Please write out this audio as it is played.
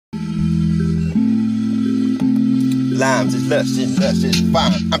limes. It's lush, it's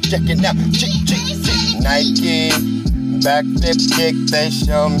fine. I'm checking out Nike. Backflip kick, they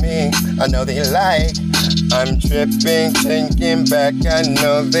show me. I know they like. I'm tripping, thinking back. I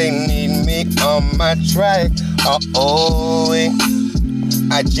know they need me on my track.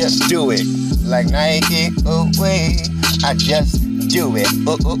 I just do it like Nike. I just do it.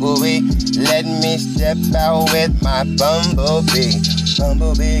 Let me step out with my bumblebee.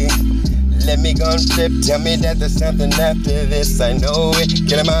 Let me go and flip. Tell me that there's something after this. I know it.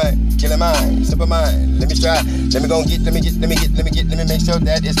 Killing mine, simple mind. Let me try. Let me go and get. Let me make sure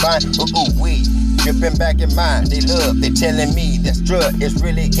that it's fine. Tripping back in mind. They telling me that strut is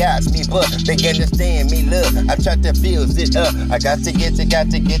really got me, but they understand me, love. I try to build it up. I got to get.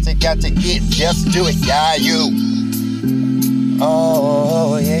 Just do it, yeah, you.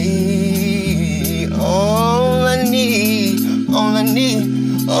 Oh yeah. All I need.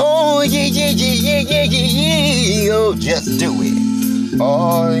 Oh yeah. Oh, just do it.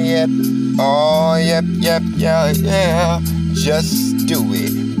 Oh yep. Just do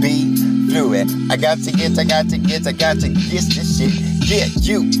it. Be fluid. I got to get this shit. Yeah,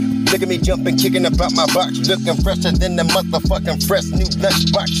 you. Look at me jumping, kicking about my box, looking fresher than the motherfucking fresh new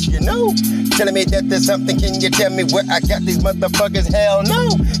lunchbox, you know? Telling me that there's something, can you tell me where I got these motherfuckers? Hell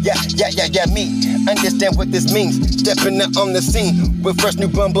no! Yeah, me. Understand what this means. Stepping up on the scene with fresh new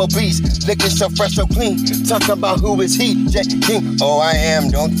bumblebees, looking so fresh, so clean. Talk about who is he, J King. Oh, I am.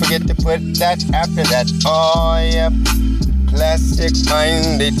 Don't forget to put that after that. Oh, yeah. Classic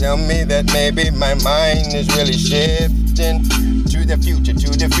mind. They tell me that maybe my mind is really shifting to the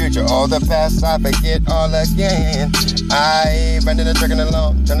future. All the past I forget all again. I running the truck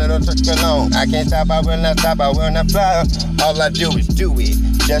along, turning the truck along. I can't stop, I will not stop, I will not fly. All I do is do it,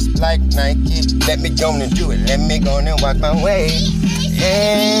 just like Nike. Let me go and do it, let me go and walk my way. Hey,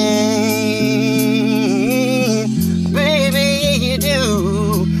 baby, you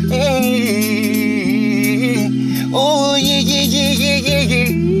do. Hey, oh yeah.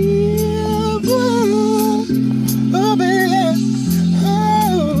 Oh baby.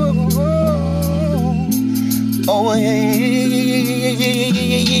 Oh yeah.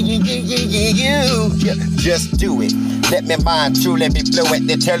 You just do it. Let me mind truly be fluent.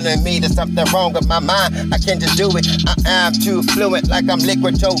 They're telling me there's something wrong with my mind. I can't just do it. I am too fluent, like I'm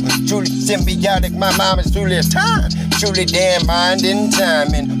liquid toe. Truly symbiotic. My mind is truly a time. Truly damn mind in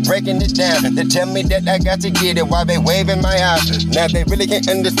time and breaking it down. They tell me that I got to get it while they waving my eyes. Now they really can't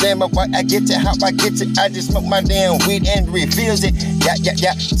understand but why I get it, how I get it. I just smoke my damn weed and reveals it. Yeah.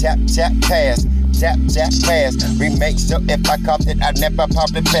 Tap, pass. Tap, pass. Remake, so if I cop it, I never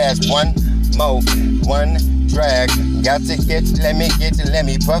pop it past. One drag. Got to let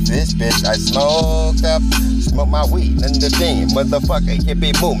me puff this bitch. I smoke my weed, understand, motherfucker,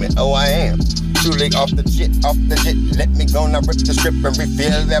 hippie movement. Oh, I am truly off the shit. Let me go now, rip the strip and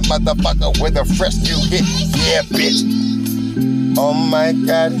refill that motherfucker with a fresh new hit. Yeah, bitch. Oh my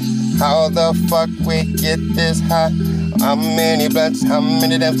God, how the fuck we get this high? How many blunts, how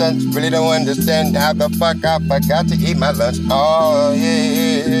many damn stunts? Really don't understand how the fuck I forgot to eat my lunch. Oh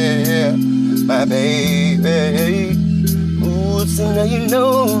yeah, my baby. Ooh, so now you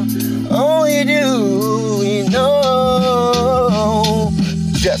know. Oh, you do, you know.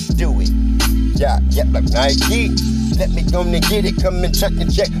 Just do it. Yeah, like Nike. Let me go and get it. Come and check me.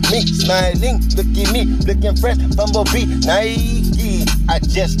 Smiling, look at me, looking fresh. Bumblebee, Nike. I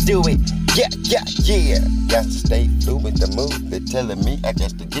just do it. Yeah. Got to stay fluid the move. They're telling me I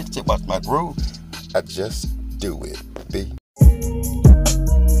got to get it. Watch my groove. I just do it. B.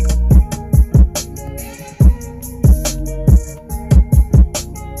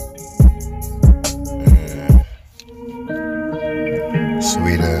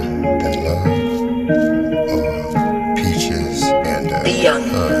 Sweeter than love, or peaches and none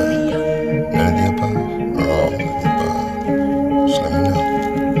of the above, or all of the above. Just let me know.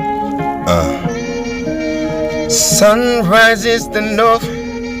 Sun rises the north.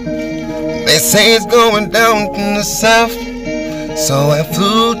 They say it's going down in the south. So I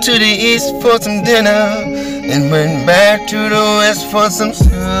flew to the east for some dinner and went back to the west for some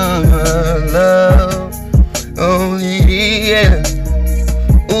love. Oh yeah.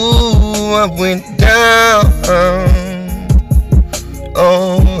 Ooh, I went down.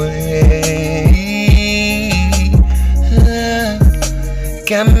 Oh yeah.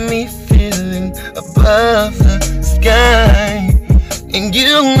 Got me feeling above the sky. And you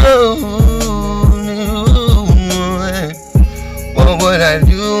know, what would I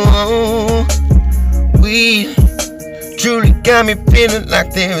do? We truly got me feeling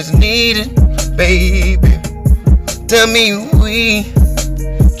like there is needed, baby. Tell me we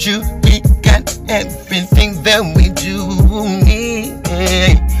truly got everything that we do.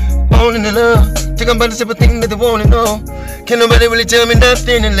 about the simple thing that they wanna know. Can nobody really tell me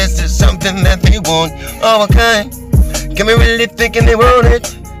nothing unless it's something that they want? Oh, okay. Got me really thinking they want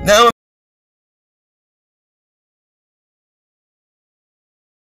it. Now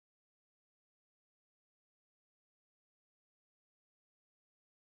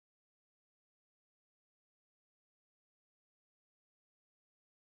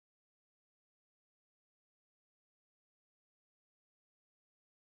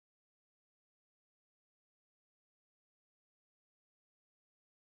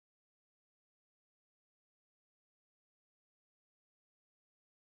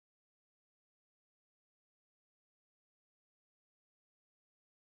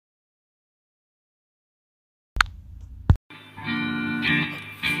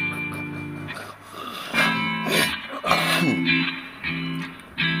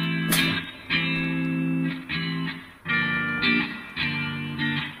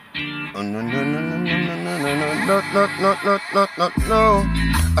no.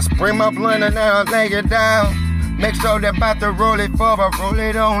 I spray my blunt and now I lay it down. Make sure that about to roll it for I roll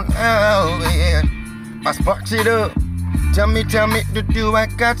it on out, yeah. I sparks it up. Tell me to do. I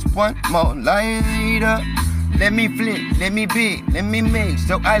got one more lighter. Let me flip, let me big, let me make.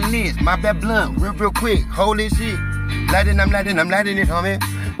 So I list my bad blunt real quick. Holy shit. I'm lighting it, homie.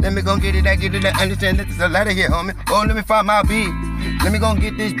 Let me go get it, I understand that there's a lighter here, homie. Oh, let me find my beat. Let me go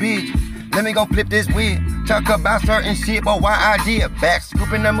get this bitch. Let me go flip this wig. Talk about certain shit, but why I did. Back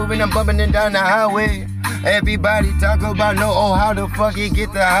scooping, I'm moving, I'm bumping it down the highway. Everybody talk about how the fuck you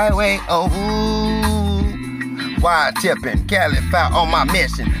get the highway. Oh, ooh. Wide tipping, California on my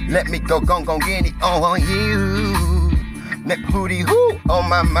mission. Let me go get it on you. Make hootie hoo on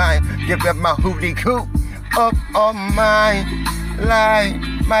my mind. Give up my hootie hoo up on my lie.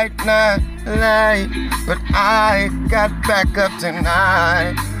 Might not lie, but I got back up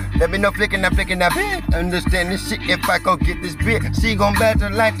tonight. Let me know flicking that bit. Understand this shit if I go get this bit. She gon' better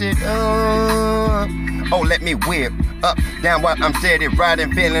light it up. Oh, let me whip up, down while I'm steady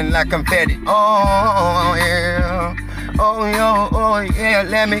riding, feeling like confetti. Oh yeah, oh yeah.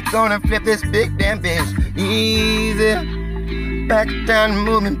 Let me gonna flip this big damn bitch. Easy, back down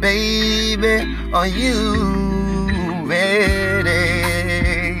moving, baby. Are you ready?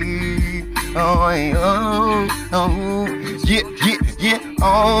 Oh, yeah,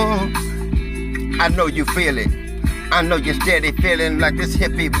 oh. I know you feel it. I know you're steady feeling like this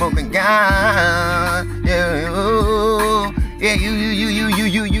hippie moving guy. Yeah, ooh. Yeah,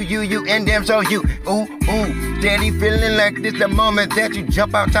 you, and damn so you. Ooh, steady feeling like this the moment that you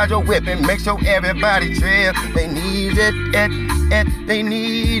jump outside your whip and make sure everybody trail. They need it, and they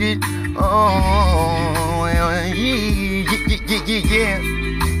need it. Oh, yeah.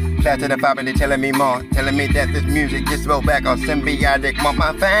 Shout to the pop and they telling me more, telling me that this music just roll back on symbiotic, want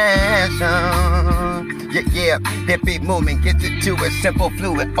my fashion. Yeah, hippie movement gets it to a simple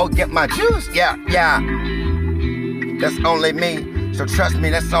fluid. Oh, get my juice, yeah. That's only me, so trust me,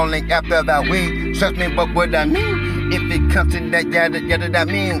 that's only after that we. Trust me, what would I mean? If it comes to that, yada, that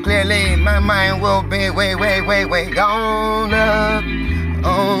mean clearly my mind will be way gone up.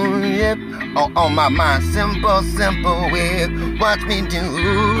 Oh, yep. On my mind, simple with watch me do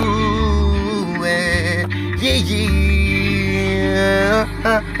it. Yeah.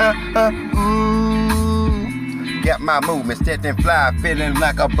 Ooh. Got my movement, steady and fly, feeling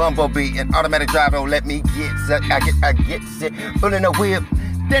like a bumblebee. An automatic drive don't let me get set. I get set, pulling a whip.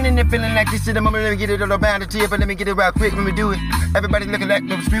 Standing there feeling like this shit, I'm gonna let me get it all about the tip, but let me get it real quick, let me do it. Everybody looking like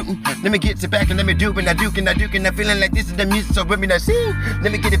no disputing. Let me get it back and let me do it. I duke and I'm feeling like this is the music, so let me not sing.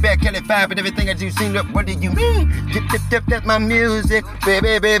 Let me get it back, California, but everything I do sing up. What do you mean? Get that's my music,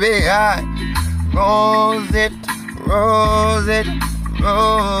 baby. I rose it.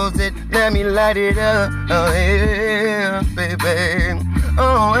 Let me light it up, oh yeah, baby.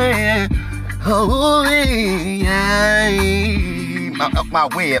 Oh yeah, Up my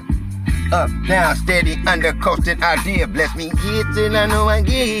whip, up, down, steady, under coasting idea. Bless me, get it, I know I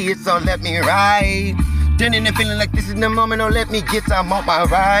get it, so let me ride. Turning and feeling like this is the moment, don't let me get, I'm on my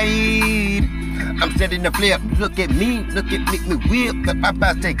ride. I'm setting the flip, look at me, me whip, I'm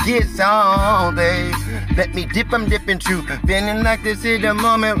about to get some, babe. Let me dip, I'm dipping true. Feeling like this is the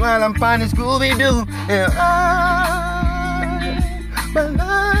moment while I'm finding Scooby-Doo. And my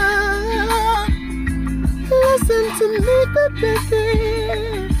love, listen to me, baby.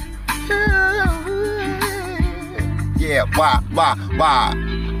 Yeah, why?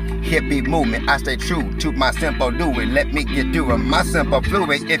 Hippie movement, I stay true to my simple do it. Let me get through it, my simple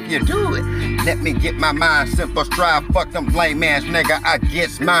fluid. If you do it, let me get my mind simple strive. Fuck them lame ass nigga, I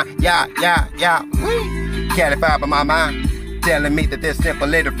get mine. Yeah. California by my mind. telling me that this simple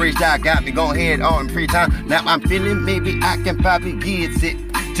little freestyle got me going head on free time. Now I'm feeling maybe I can probably get it.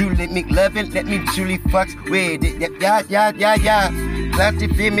 Julie McLovin, let me truly fucks with it. Yeah.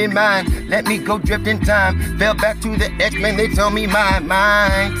 Plastic fit me mine, let me go drift in time. Fell back to the X-Men, they told me my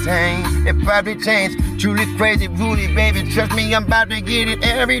mind changed. It probably changed, truly crazy, Rudy, baby. Trust me, I'm about to get it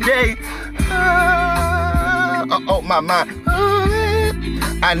every day. Oh, my mind.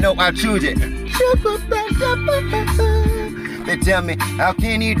 I know I choose it. They tell me, how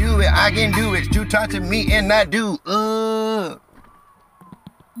can you do it? I can do it. You talk to me and I do.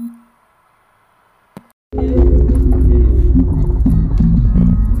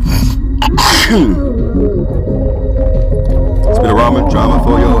 Spit a ramen drama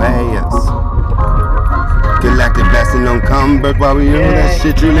for your ass. Galactic blasting on Converse while we know that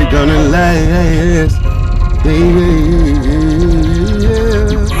shit really gonna last.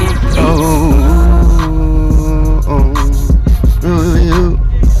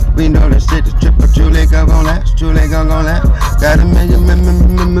 We know that shit is triple, truly gon' last, truly gon' last. Gotta make it last,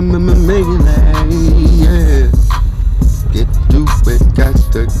 yeah. Get to it, got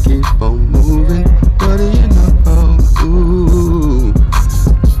to keep on moving. What do you know?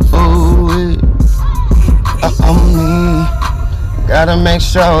 Gotta make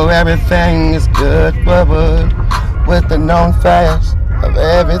sure everything is good, but with the known facts of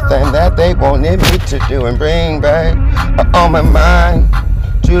everything that they wanted me to do and bring back on my mind.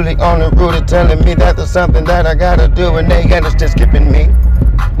 Truly on the route, telling me that there's something that I gotta do, and they got just skipping me.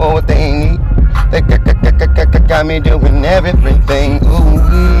 What they need, they got me doing everything. Ooh,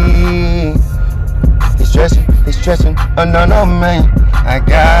 he's stressing, oh no man. I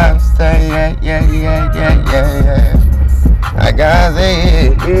gotta say, yeah. I gotta say,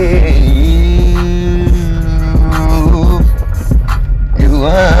 you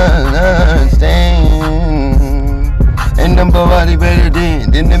understand. And nobody better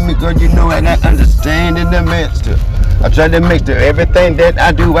than me, girl, you know, and I understand in the master. I try to master everything that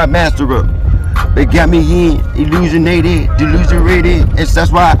I do, I master up. They got me in, illusionated, delusionated, and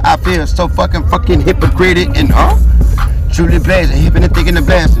that's why I feel so fucking hypocritic and truly blasting, hipping and thinking of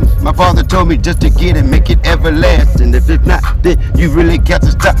blasting. My father told me just to get it, make it everlasting. If it's not, then you really got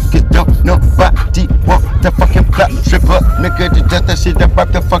to stop, cause don't nobody want the fucking plot. Trip up, nigga, just that shit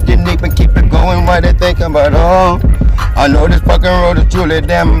about the fucking nape and keep it going while they think about I know this fucking road is truly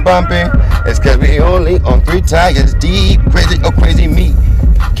damn bumpy. It's cause we only on 3 tires deep. Crazy me.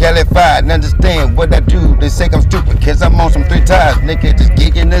 Calified and understand what I do. They say I'm stupid cause I'm on some 3 tires. Nigga just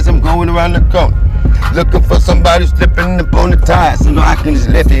gigging as I'm going around the corner. Looking for somebody slipping up on the tires so I can just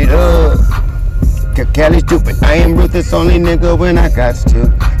lift it up. Cali stupid, I am ruthless only nigga when I got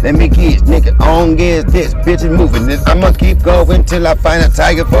to. Let me get nigga on gas, this bitch is moving. I'ma keep going till I find a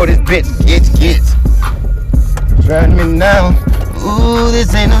tiger for this bitch. Gets. Trying me now. Ooh,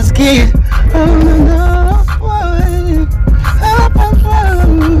 this ain't no skid.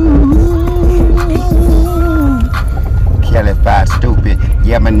 Calified stupid,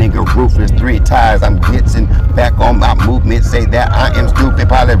 yeah, my nigga ruthless 3 tires. I'm getting back on my movement. Say that I am stupid,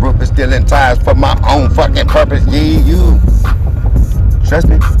 probably ruthless, stealing tires for my own fucking purpose. Yeah, you trust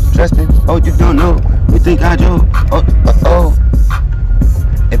me. Oh, you don't know, you think I joke? Oh.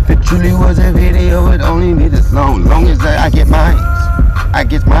 If it truly was a video, it'd only be this long. Long as I get mine,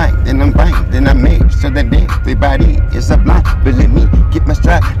 then I'm fine, then I make sure that everybody is sublime. But let me get my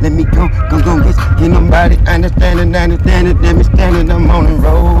stride, let me go, get nobody understand it, let me stand it, I'm on the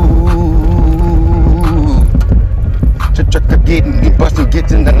road. Truck getting, busting,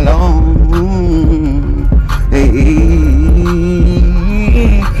 getting along. Hey,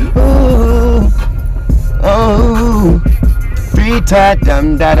 oh. 3 tight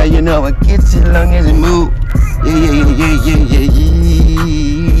dumb dada, you know it gets as long as it move. Yeah.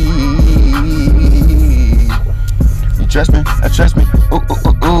 You trust me? I trust me.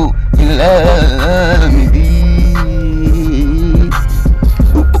 Ooh, you love me.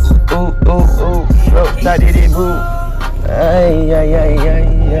 Ooh. How did it move? Ay.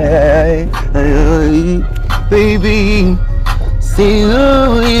 Baby, see you.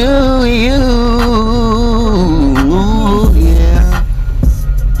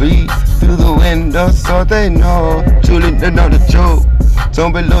 Through the window so they know. Truly they know the joke.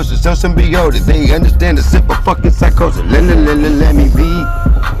 Don't be lotion, so symbiotic. They understand the simple fucking psychosis. Let me be.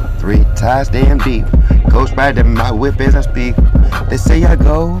 3 ties damn deep. Ghost riding my whip as I speak. They say I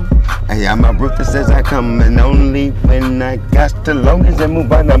go. Hey, I'm a ruthless as I come. And only when I got to long as I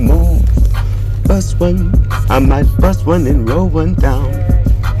move on, I move. Bust one. I might bust one and roll one down.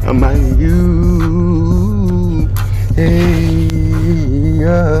 I might you. Hey,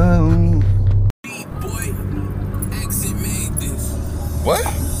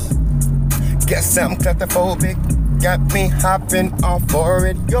 claustrophobic. Got me hopping off for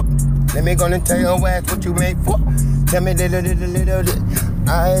it. Yo, let me go and tell your ass what you made for. Tell me little.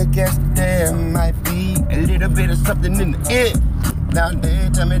 I guess there might be a little bit of something in the air. Now they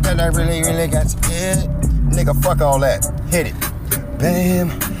tell me that I really got scared. Nigga, fuck all that. Hit it.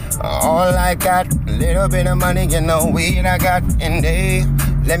 Bam. All I got, a little bit of money, you know, weed I got in there.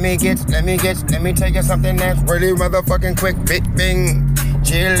 Let me tell you something that's really motherfucking quick. Big bing.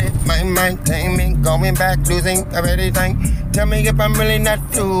 Chill it, my mind taming, going back, losing everything. Tell me if I'm really not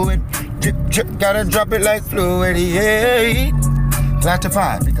fluid. Drip, gotta drop it like fluid, yeah. Class to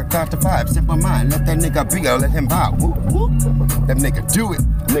 5, nigga, class to 5, simple mind. Let that nigga be, I'll let him bow. Whoop, whoop. That nigga do it.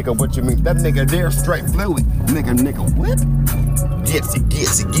 Nigga, what you mean? That nigga there straight fluid. Nigga, whip. Gets it,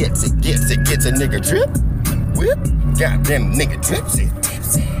 nigga drip. Whip. Goddamn nigga tipsy.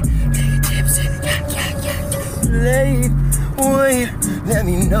 Late. Wait, let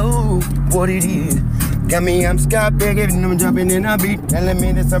me know what it is. Got me, I'm Scott Bigger, and I'm jumping in a beat. Telling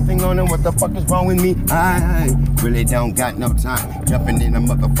me there's something on and what the fuck is wrong with me? I really don't got no time. Jumping in a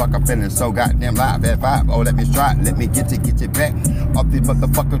motherfucker, feeling so goddamn live at 5. Oh, let me try, let me get it back. Off these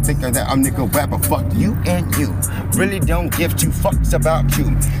motherfuckers thinking that I'm nigga rapper. Fuck you and you. Really don't give two fucks about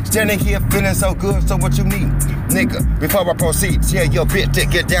you. Standing here feeling so good, so what you need? Nigga, before I proceed, tell your bitch to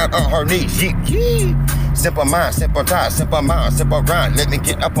get down on her knees. Yeah. Simple mind, simple tie, simple mind, simple grind. Let me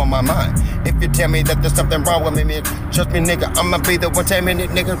get up on my mind. If you tell me that there's something wrong with me, trust me, nigga, I'ma be the one telling it,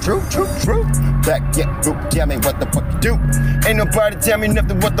 nigga. True. Back, yeah, true. Tell me what the fuck you do. Ain't nobody tell me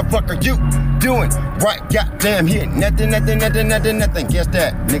nothing. What the fuck are you doing? Right, goddamn here. Nothing. Guess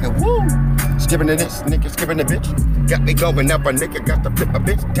that, nigga. Woo. Skipping to this, nigga, skipping the bitch. Got me going up, a nigga got to flip a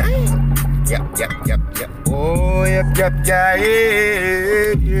bitch. Damn. Yep. Oh, yep, yeah.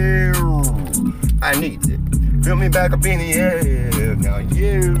 I need it. Feel me back up in the air. Now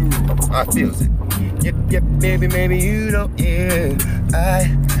you, I feels it. Yep, baby, maybe you don't, yeah.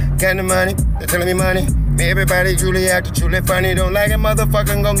 I got the money, they're telling me money. Everybody truly acting truly funny. Don't like it,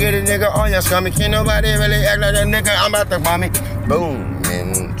 motherfucking gon' get a nigga on your stomach. Can't nobody really act like a nigga. I'm about to bomb it. Boom,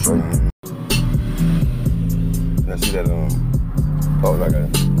 and true. Can I see that, oh, I got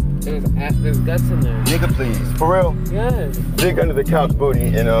it. There's guts in there. Nigga, please. For real? Yes. Dig under the couch booty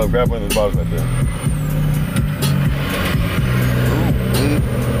and grab one of the bottles right there. Ooh,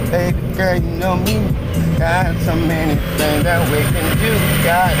 baby girl, you know me. Got so many things that we can do.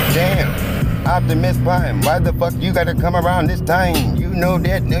 Goddamn. Optimist prime. Why the fuck you gotta come around this time? You know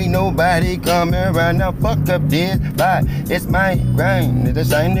that ain't nobody coming around. Now fuck up this vibe. It's my grind. It's a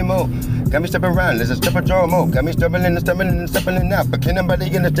shiny anymore. Got me stepping around, there's a step of draw more. Got me stumbling and stepping out. But can't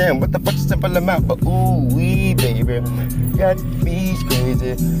nobody understand what the fuck's simple amount. But ooh, wee, baby, got me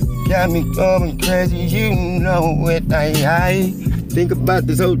crazy. Got me going crazy, you know it. I think about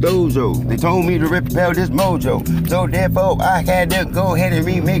this old dojo. They told me to repel this mojo. So therefore, I had to go ahead and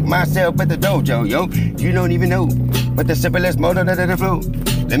remake myself with the dojo, yo. You don't even know what the simplest motor that it flow.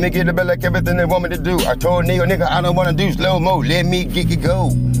 Let me get a bit like everything they want me to do. I told nigga, I don't wanna do slow-mo. Let me get it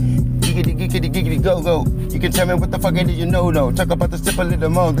go. Giggity, go. You can tell me what the fuck it is you know, though. Talk about the simple little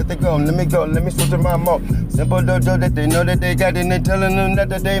mode that they go. Let me switch to my mode. Simple dojo that they know that they got, and they telling them that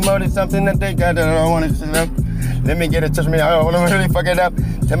they mode is something that they got, and I don't want to sit up. Let me get it, touch me, I don't want to really fuck it up.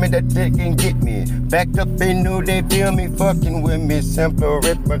 Tell me that they can get me. Back up, they know they feel me fucking with me. Simple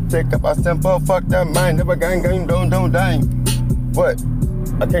arithmetic up, a simple fuck that mind. Never gang, don't die. What?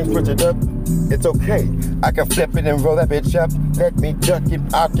 I can't switch it up. It's okay. I can flip it and roll that bitch up. Let me duck it.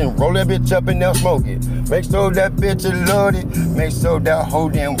 I can roll that bitch up and now smoke it. Make sure that bitch is loaded. Make sure that whole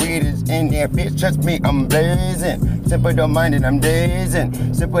damn weed is in there. Bitch, trust me, I'm blazing. Simple, don't mind it, I'm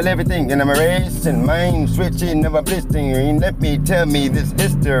dazing. Simple everything, and I'm erasing. Mind switching, never blistering. Let me tell me this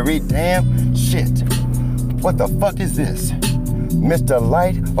history. Damn shit. What the fuck is this? Mr.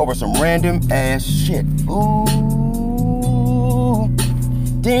 Light over some random ass shit. Ooh.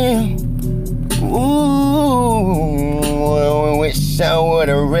 Damn. Ooh, wish I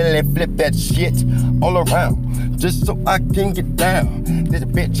would've really flipped that shit all around, just so I can get down. This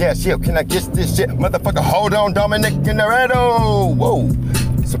bitch ass shit, can I get this shit? Motherfucker, hold on, Dominic in the radio. Whoa,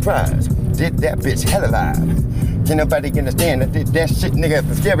 surprise, did that bitch hell alive. Can nobody understand? I did that shit, nigga, at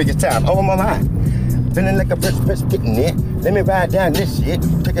the scariest time of my life. Feeling like a prince getting it. Let me ride down this shit.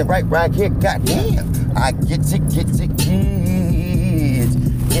 Take it right here, goddamn. I gets it.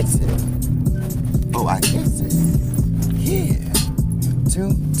 Oh, I guess it. Yeah.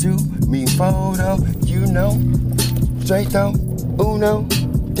 Two, me photo, you know. Straight though, uno.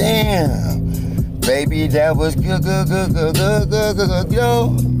 Damn. Baby, that was good.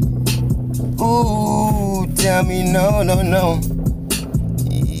 Ooh, tell me no.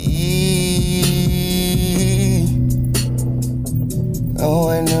 Oh,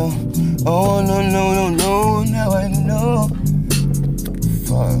 I know. Oh, no, no, no, no, now I know.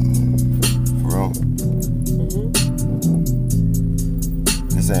 Fuck. Bro.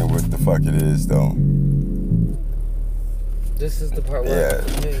 This ain't what the fuck it is, though. This is the part where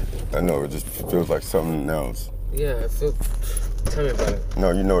I know, it just feels like something else. Yeah, tell me about it.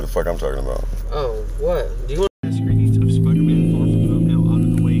 No, you know what the fuck I'm talking about. Oh, what? Do you want screenings of Spider-Man Far From Home now out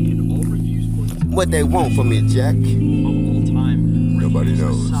of the way, and all reviews point to What they want from me, Jack? of all time. Nobody Reviews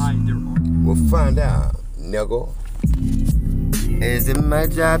knows. aside, there are We'll find out, nigga. Is it my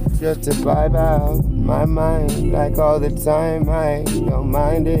job just to vibe out my mind like all the time? I don't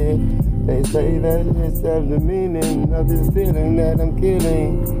mind it. They say that it's of the meaning of this feeling that I'm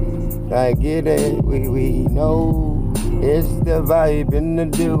killing. I get it, we know it's the vibe in the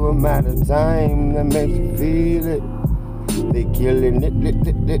due amount of time that makes you feel it. They killing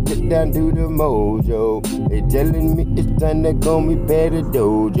it down to the mojo. They telling me it's time to go me better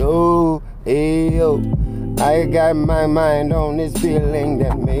dojo. Hey yo, I got my mind on this feeling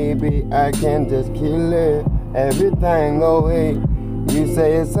that maybe I can just kill it. Everything away. You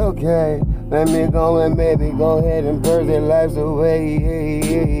say it's okay. Let me go and maybe go ahead and burn their lives away.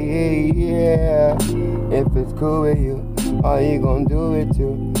 Yeah. If it's cool with you, are you gonna do it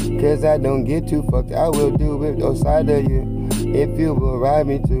too? Cause I don't get too fucked. I will do it outside of you. If you will ride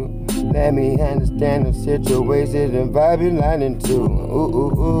me to, let me understand the situation and vibing lining too. Ooh,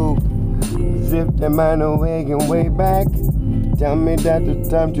 ooh, ooh. Drifting mind away and way back. Tell me that it's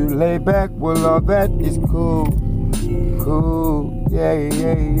time to lay back. Well, all that is cool. Cool. Yeah.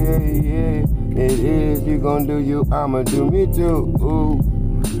 It is. You gon' do you, I'ma do me too. Ooh.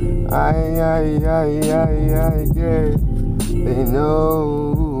 Yeah. They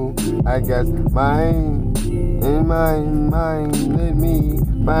know I got mine in my mind. Let me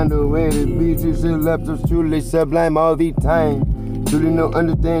find a way to be too select, so truly sublime all the time. Truly no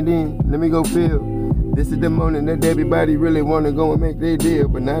understanding. Let me go feel. This is the morning that everybody really wanna go and make their deal,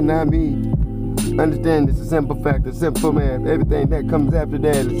 but not me. Understand it's a simple fact, a simple math. Everything that comes after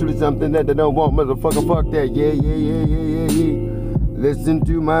that is truly something that they don't want, motherfucker. Fuck that. Yeah. Listen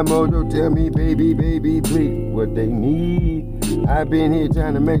to my mojo, tell me, baby, please, what they need. I've been here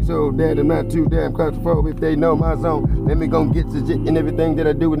trying to make sure that I'm not too damn claustrophobic. If they know my zone, let me go get to shit and everything that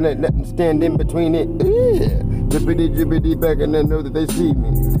I do and let nothing stand in between it. Yeah. Drippity back and I know that they see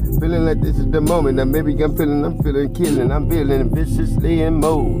me. Feeling like this is the moment. Now maybe I'm feeling killing. I'm feeling viciously in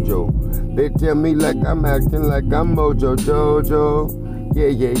mojo. They tell me like I'm acting like I'm Mojo Jojo. Yeah,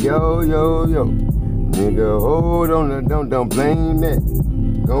 yo. Nigga, hold on, don't blame that.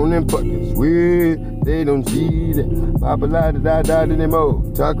 Go on and fucking swear, they don't see that. Papa la da in them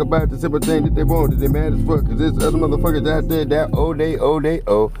old. Talk about the simple thing that they want, that they mad as fuck. Cause there's other motherfuckers out there that oh.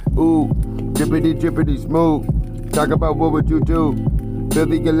 Ooh, drippity smooth. Talk about what would you do? Fill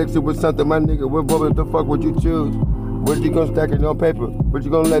the elixir with something, my nigga. What the fuck would you choose? What you gonna stack it on paper? What you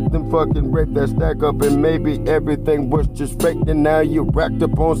gonna let them fucking break that stack up? And maybe everything was just fake, and now you racked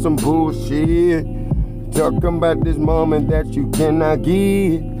up on some bullshit. Talking about this moment that you cannot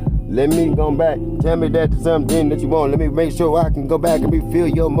give. Let me go back. Tell me that there's something that you want. Let me make sure I can go back and refill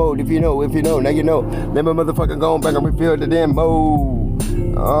your mode. If you know, now you know. Let me motherfucker go back and refill the damn mode.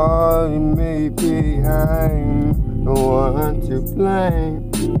 Oh, you may be behind. No one to blame.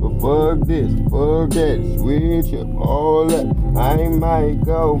 But fuck this, fuck that. Switch up all that. I might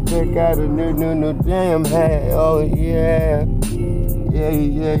go pick out a new damn hat. Oh yeah. Yeah.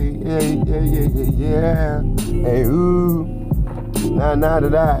 Hey, ooh. Now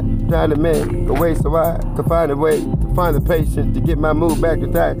that I try to make a way so I can find a way to find the patience to get my mood back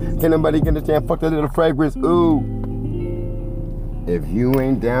in time. Can't nobody understand? Fuck that little fragrance. Ooh. If you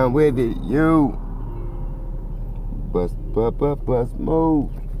ain't down with it, you bust move.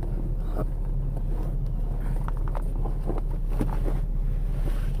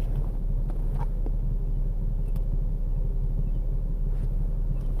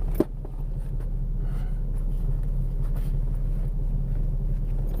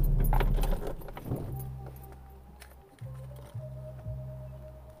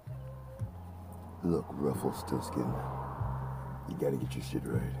 Look, Rufflestiltskin, you gotta get your shit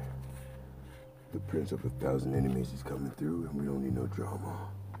right. The prince of 1,000 enemies is coming through, and we don't need no drama.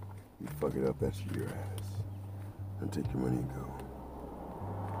 You fuck it up, that's your ass. And take your money and go.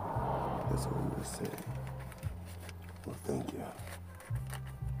 That's all I'm gonna say. Well, thank you.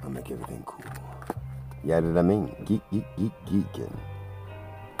 I'll make everything cool. Yeah, that I mean, geeking.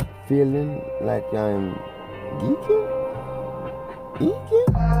 Feeling like I'm geeking?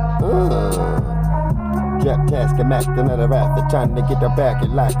 Jab task, I'm acting another wrath. They're trying to get her back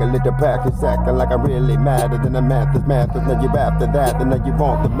and like a little pack. It's acting like I'm really madder than the math is math. Now you after that, and now you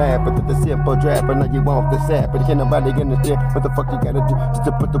want the math. But the simple draft, but now you want the sap. But can't nobody understand what the fuck you gotta do just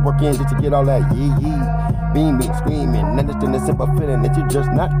to put the work in, just to get all that yee. Beaming, screaming, understand the simple feeling that you're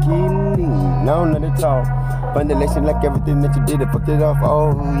just not killing. No, not at all. Foundation like everything that you did, it fucked it off.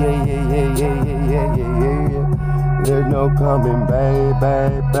 Oh, yeah. There's no coming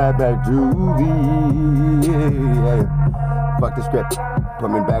back to the fuck the script, put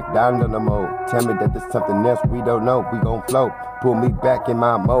me back down to the mode. Tell me that there's something else we don't know. We gon' flow, pull me back in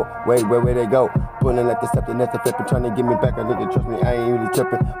my mode. Wait, where they go? Pulling like there's something else to flip and trying to get me back. I nigga, trust me, I ain't really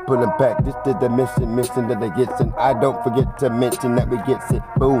tripping. Pulling back, this is the mission that they get in. I don't forget to mention that we get it.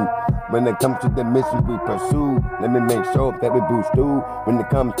 Boom. When it comes to the mission we pursue, let me make sure that we boost through. When it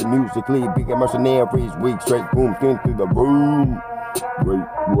comes to musically, big mercenaries, weak straight boom, skin through the room. Wait,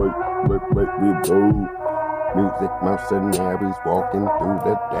 we go. Music mercenaries walking through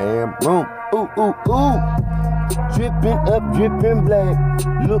the damn room. Ooh. Dripping up, dripping black.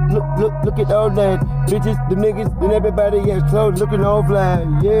 Look at all that. Bitches, the niggas, and everybody else clothes looking all fly.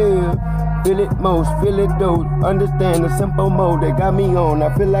 Yeah. Feel it most, feel it though. Understand the simple mode they got me on.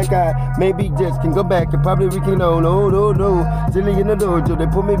 I feel like I maybe just can go back and probably rekindle. No. Silly in the dojo, they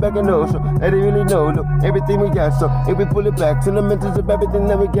put me back in those. So they didn't really know though. Everything we got, so if we pull it back, fundamentals of everything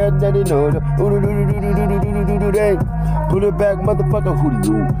that we got, that they know. Pull it back, motherfucker, who do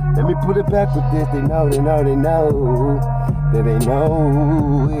you? Let me pull it back with this. They know. That they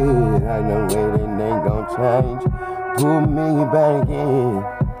know it. I know it ain't gon' change. Pull me back in.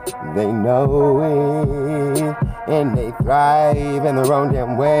 They know it, and they thrive in their own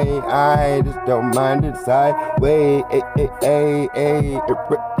damn way. I just don't mind it sideways.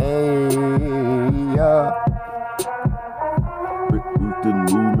 The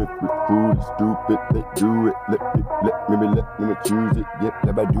movement, fool is stupid. They do it. Let me choose it. Yep,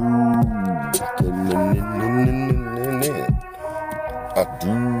 let me do. I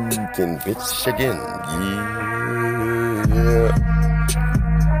do can bitch again. Yeah.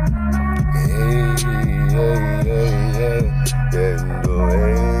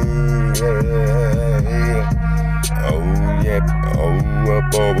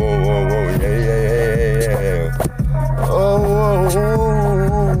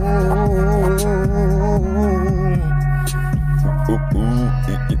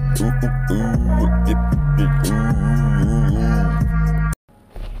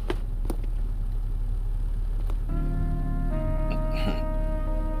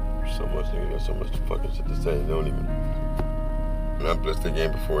 So much fucking shit to say, don't even. And I'm blessed the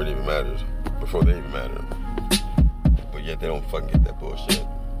game before it even matters. Before they even matter. But yet they don't fucking get that bullshit.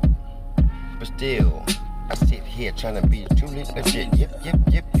 But still, I sit here trying to be truly legit.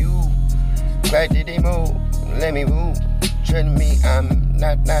 Yep, you. Crack the demo, let me move. Treading me, I'm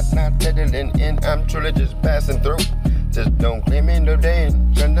not settling in. I'm truly just passing through. Just don't claim me no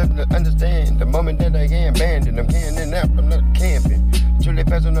damn. Trying to understand the moment that I get abandoned. I'm canning out, I'm not camping. Truly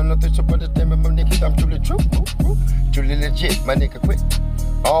passing on nothing, so understand my niggas, I'm truly true. Truly legit, my nigga quit.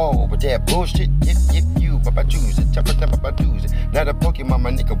 Oh, but that bullshit, yep, you, Papa choose it. Chopper, Papa choose it. Not a Pokemon,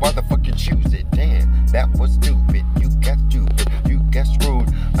 my nigga, why the fuck you choose it? Damn, that was stupid. You got screwed,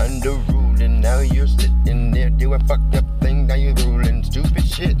 under ruled, and now you're sitting there doing fucked up thing. Now you're ruling stupid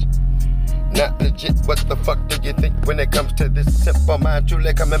shit. Not legit, what the fuck do you think when it comes to this simple mind?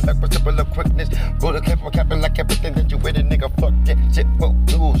 Truly coming back with simple quickness. Bullet cap for capping like everything that you with it, nigga. Fuck that shit,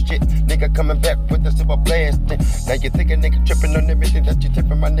 bullshit. Nigga coming back with a simple blasting. Now you think a nigga tripping on everything that you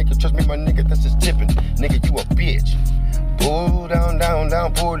tipping, my nigga. Trust me, my nigga, this is tipping. Nigga, you a bitch. Pull down,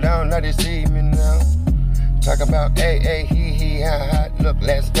 pull down. Now they see me now. Talk about he, ha. Look,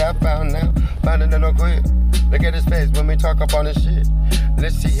 let's stop out now. Find it in no crib. Look at his face when we talk up on this shit.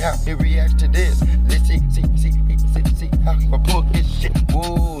 Let's see how he reacts to this. Let's see how he will pull his shit.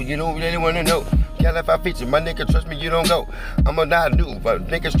 Ooh, you don't really wanna know. Can't if I feature, my nigga, trust me, you don't go. I'm a non-mover,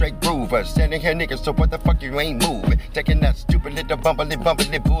 nigga straight groover. Standing here, nigga, so what the fuck you ain't moving? Taking that stupid little bumbling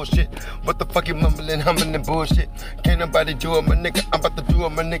bullshit. What the fuck you mumbling, humbling bullshit? Can't nobody do it, my nigga. I'm about to do it,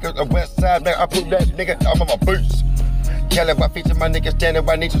 my nigga. A west side, man, I put that nigga, I'm on my boots. Kelly, my feature, my nigga standing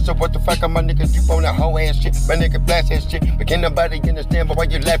by nature. So what the fuck, my niggas, you on that whole ass shit. My nigga blast ass shit. But can't nobody understand why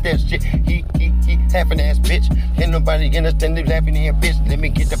you laugh that shit. He half an ass bitch. Can't nobody understand you laughing here, bitch. Let me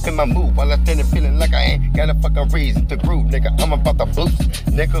get up in my mood while I stand feeling like I ain't got a fucking reason to groove, nigga. I'm about to boost,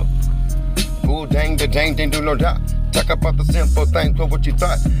 nigga. Ooh, dang, do no doubt. Talk about the simple things, but what you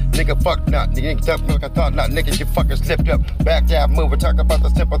thought. Nigga, fuck not. Nigga, tough like I thought not. Nigga, you fucking slipped up. Back down, moving. Talk about the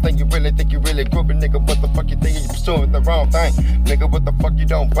simple thing. You really think you really grooving. Nigga, what the fuck you thinking? You pursuing the wrong thing. Nigga, what the fuck you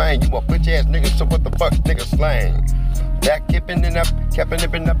don't bang? You a bitch ass nigga, so what the fuck nigga slang? Back kipping it up, kept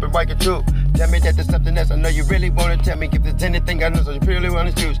nipping up and right true. Tell me that there's something else I know you really wanna tell me. If there's anything I know, so you really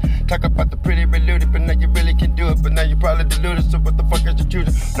wanna choose. Talk about the pretty deluded, but now you really can do it. But now you probably deluded, so what the fuck is you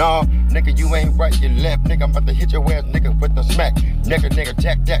choosing? No, nigga, you ain't right, you left. Nigga, I'm about to hit your ass, nigga, with the smack. Nigga,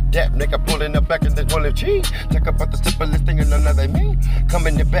 jack, nigga, pulling up back in this one of cheese. Talk about the simplest thing and another mean. Come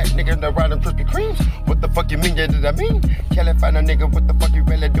in the back, nigga, the riding Krispy Kremes. What the fuck you mean, yeah, did I mean? California, nigga, what the fuck you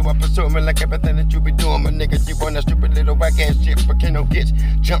really do? I pursue me like everything that you be doing, my nigga. You on that stupid little whack ass shit, but can't no bitch.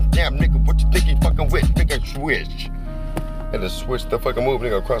 Jump down, nigga, what you think you fucking with? Nigga, switch. Had to switch the fucking move,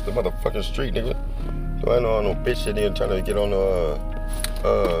 nigga, across the motherfucking street, nigga. So I know on no bitch shit in trying to get on the,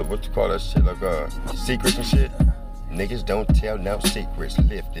 what you call that shit, like, secrets and shit. Niggas don't tell no secrets,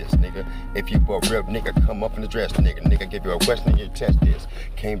 lift this, nigga. If you a real nigga, come up and address the nigga. Nigga give you a question, you test this.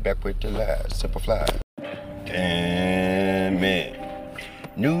 Came back with the lies, simple fly. Damn it.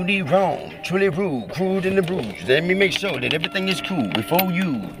 Newly wrong, truly rude, crude in the bruise. Let me make sure that everything is cool before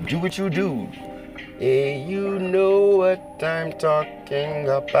you do what you do. Hey, you know what I'm talking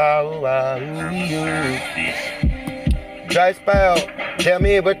about. Dry spell, tell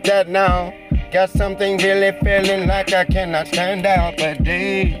me about that now. Got something really feeling like I cannot stand out, but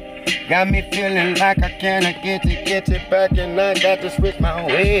they got me feeling like I cannot get it back, and I got to switch my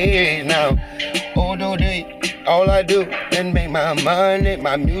ways now. Although all I do is make my money,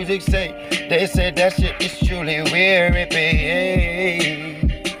 my music say, they say that shit is truly weary, babe.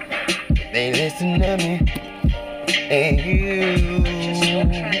 They listen to me, and you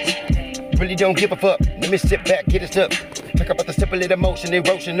really don't give a fuck. Let me sit back, get it up. Talk about the simple little motion,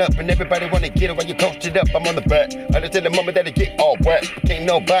 erosion up, and everybody wanna get it while you coast it up. I'm on the back, until the moment that it get all wet. Can't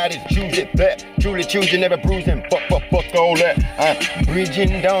nobody choose it back. Truly choosing, never bruising. Fuck all that. I'm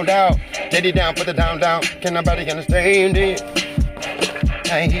bridging down, steady down for the down. Can nobody understand it?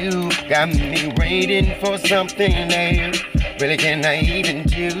 And you got me waiting for something that you really cannot even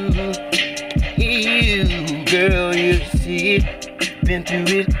do. You, girl, you see it, been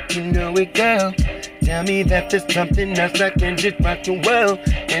through it, you know it, girl. Tell me that there's something else I can just rock you well.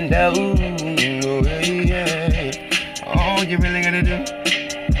 And oh, yeah. All you really gotta do,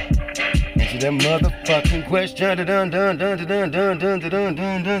 answer that motherfucking question.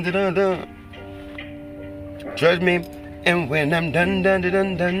 Trust me, and when I'm done.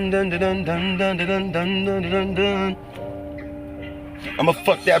 I'ma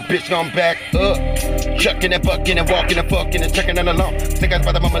fuck that bitch on back up. Chucking and bucking and walking and fucking and checking on along. Think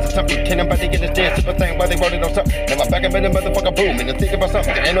about the moments of something. Can't nobody get this dance simple thing while they rolling on something. Now my back up in the motherfucker booming and think about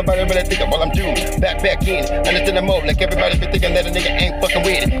something. Ain't nobody really thinking while I'm doomed. Back in. Understand the mode like everybody been thinking that a nigga ain't fucking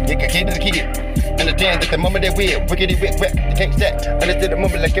with it. You can kid to the kid. Understand that the moment they weird, wickedy wet, they can't stack. Understand the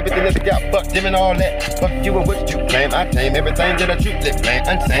moment like everything that they got fucked them and all that. Fuck you and what you claim. I claim everything that I truly blame.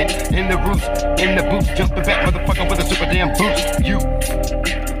 Unsane in the roots, in the boots, jumping back, motherfucker with a super damn boost. You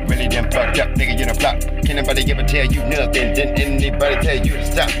really damn fucked up, nigga, you done flop. Can't nobody ever tell you nothing, didn't anybody tell you to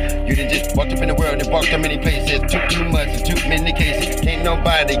stop. You done just walked up in the world and walked so many places. Too much and too many cases. Can't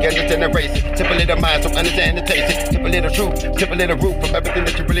nobody understand the race. Simple little mind, so understand the taste. Simple little truth, simple little root from everything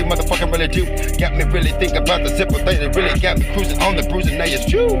that you really motherfucking really do. Got me really think about the simple things that really got me cruising on the bruising. Now it's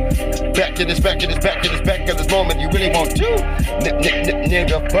true. Back to this at this moment you really want to.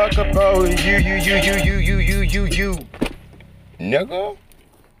 Nigga, fuck up all you. Nigga.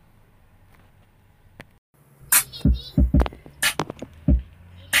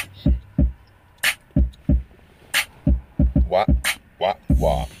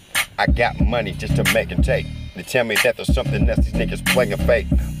 What? I got money just to make and take. They tell me that there's something else these niggas playing fake.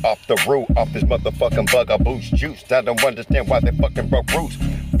 Off the roof, off this motherfucking bugaboo's juice. I don't understand why they fucking broke roots.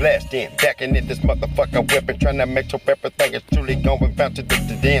 Blasting, backing in this motherfucking weapon, trying to make sure everything is truly going bound to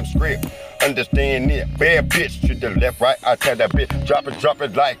the damn script. Understand it, bad bitch to the left, right. I tell that bitch, drop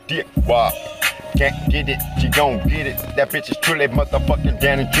it like dick. Wow. Can't get it, she gon' get it. That bitch is truly motherfucking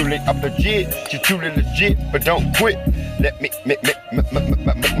down and truly up the jit. She truly legit, but don't quit. Let me make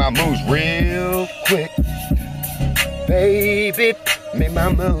my moves real quick. Baby, make my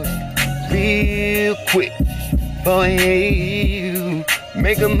moves real quick. For you,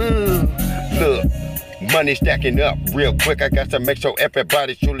 make a move. Look, money stacking up real quick. I got to make sure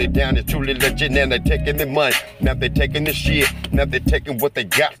everybody's truly down and truly legit. Now they taking the money, now they taking the shit. Now they taking what they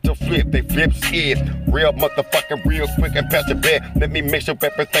got to flip. They flip shit real motherfucking real quick and pass it back. Let me make sure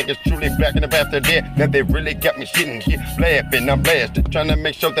everything is truly back in the after that. Now they really got me shitting here, laughing. I'm blasted, trying to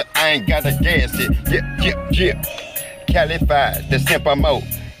make sure that I ain't gotta gas it. Yeah. Calified, the simple mode.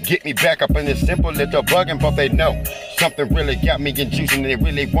 Get me back up in this simple little bugging, but they know something really got me in juice and they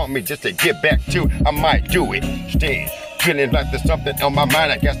really want me just to get back to. I might do it. Stand, feeling like there's something on my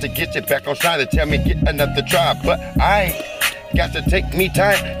mind. I got to get you back on trying to tell me get another try, but I ain't got to take me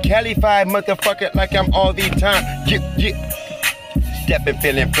time. Calified motherfucker like I'm all the time. Yeah. Stepping,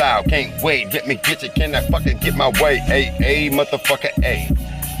 feeling fly, can't wait. Let me get you, can I fucking get my way? Hey, motherfucker, hey,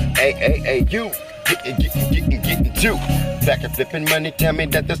 you getting too. Back and flipping money, tell me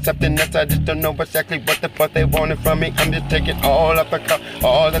that there's something else. I just don't know exactly what the fuck they wanted from me. I'm just taking all up the cup,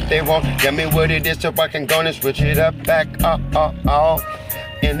 all that they want. Tell me what it is so I can go and switch it up back,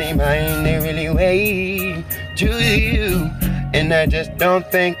 And they mind, they really wait to you. And I just don't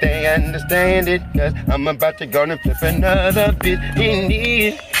think they understand it, cause I'm about to go and flip another bit in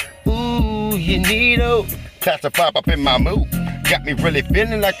it. Ooh, you need class to pop up in my mood. Got me really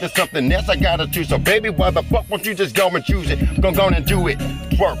feeling like there's something else I gotta choose. So baby, why the fuck won't you just go and choose it? Go and do it,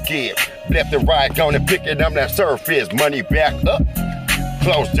 twerk it. Left and right, go and pick it up, that surface. Money back up,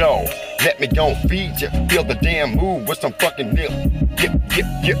 closed doors. Let me go and feed you. Feel the damn move with some fucking nip.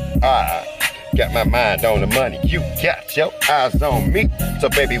 Yep. Got my mind on the money, you got your eyes on me. So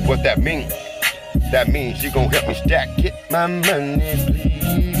baby, what that mean? That means you gon' help me stack, get my money,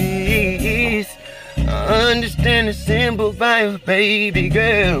 please. I understand the simple vibe, baby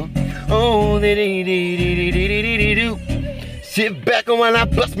girl. Oh, do. Sit back while I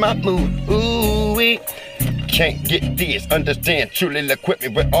bust my move. Ooh, we can't get this. Understand, truly equip me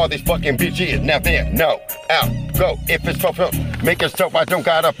with all these fucking bitches. Now there, no, out, go. If it's for make it so I don't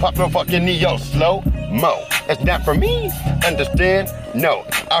gotta pop no fucking neo slow mo. It's not for me. Understand? No,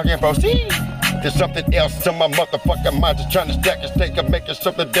 I can proceed. There's something else in my motherfucking mind, just trying to stack and stake and make it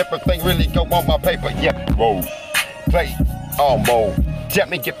something different thing really go on my paper. Yeah, whoa, play all mode. Tell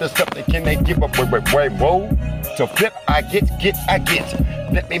me if there's something, can they give up way, whoa. So flip, I get.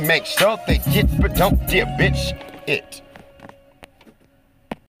 Let me make sure they get, but don't dear bitch it.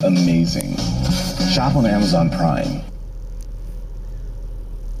 Amazing. Shop on Amazon Prime.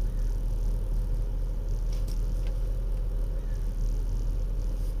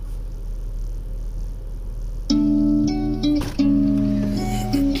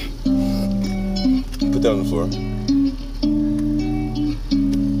 Put that on the floor.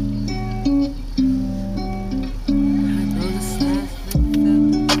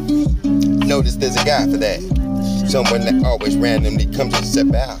 Notice there's a guy for that. Someone that always randomly comes and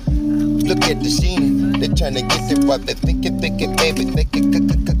step out. Look at the scene. They're trying to get it what they're thinking, baby, they can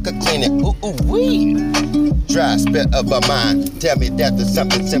clean it. Ooh-wee. Dry spell of a mind. Tell me that there's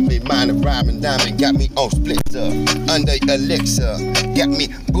something simply mine. A rhyming diamond got me on splitter. Under elixir. Got me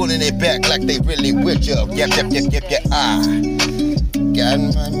pulling it back like they really with you. Yep. I got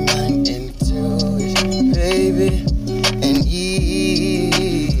my mind into it, baby. And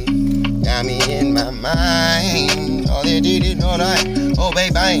got me in my mind. Oh, they did it all right. Oh,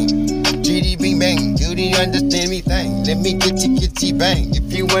 baby, bang. GDB bang. Do you understand me thing? Let me get you bang.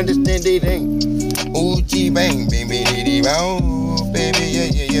 If you understand it, ain't. Ooh, G bang, baby, diddy, oh, baby,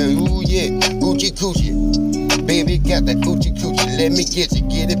 yeah, ooh, yeah, oochie coochie, baby, got that oochie coochie, let me get it,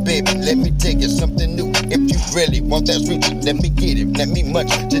 baby, let me take it something new, if you really want that sweet, let me get it, let me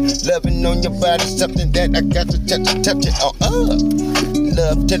munch it, just loving on your body, something that I got to touch it,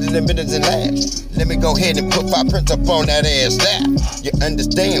 love till the minutes and last, let me go ahead and put my prints up on that ass slap, you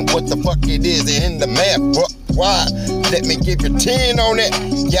understand what the fuck it is in the math, why, let me give you 10 on it,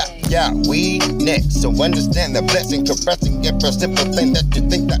 yeah, we next. So understand the blessing, compressing it for a simple thing that you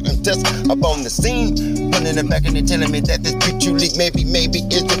think that I'm just up on the scene. Running it back and they telling me that this beat you leak maybe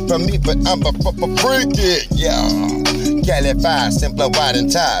isn't for me, but I'm a freak it, yeah. Calified, simpler, wide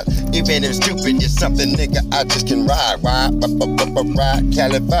and tied. Even if stupid is something, nigga, I just can ride,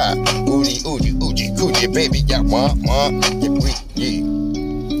 Calified, oogie, coochie, baby, I want, yeah.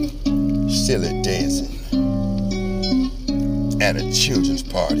 Silly dancing at a children's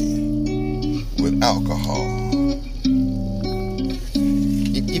party with alcohol.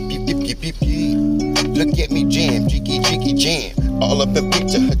 Look at me jam, jiggy jam. All up in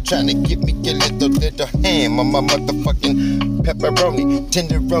picture, her trying to get me a little ham on my motherfucking pepperoni,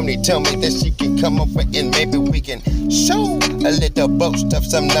 tenderoni. Tell me that she can come over and maybe we can show a little boast of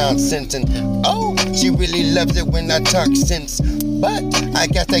some nonsense. And oh, she really loves it when I talk sense. But I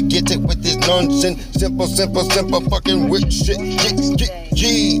gotta get it with this nonsense. Simple fucking witch shit.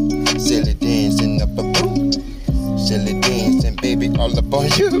 Yeah. Silly dancing up a boot. Silly dancing, baby, all up on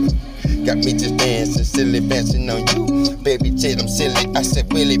you. Got me just dancing, silly dancing on you. Baby said I'm silly. I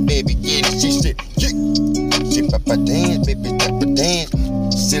said, Willie, baby, get it. She said, yeah. She papa dance, baby, papa dance.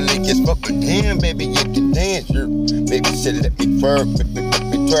 Silly gets papa damn, baby, you can dance. dance. Baby, silly, let me twerk it.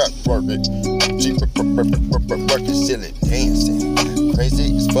 She work it, silly dancing.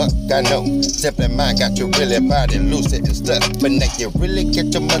 Crazy as fuck, I know. Simply mine got your really body loose and stuff. But now you really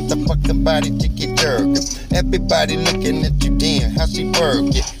get your motherfucking body ticky jerking. Everybody looking at you, damn, how she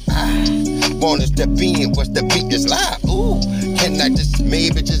work it. I wanna step in, what's the beat is live? Ooh, can I just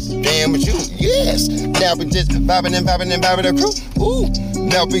maybe just damn with you? Yes. Now we just vibing and the crew. Ooh,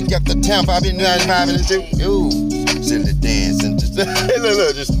 now we got the town vibing and vibing too. Ooh, silly dancing, just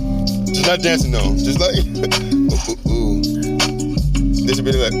just not dancing though, just like ooh. This will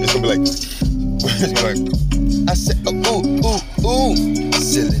be like, it's gonna be like, it's gonna be like, I said, ooh,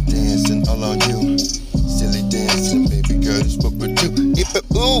 silly dancing all on you, silly dancing, baby girl, this what we do. If it,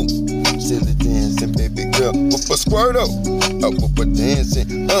 ooh, silly dancing, baby girl, whoop a squirtle, whoop a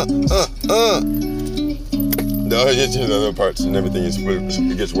dancing, No, it's just other parts and everything is,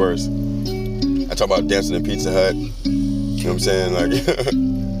 it gets worse. I talk about dancing in Pizza Hut, you know what I'm saying, like,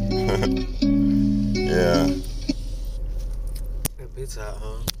 yeah. Pizza Hut,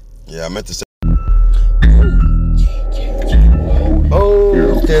 huh? Yeah, I meant to say. Oh,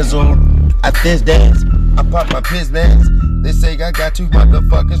 Thizzle, I fizz dance, I pop my piss bands. They say I got too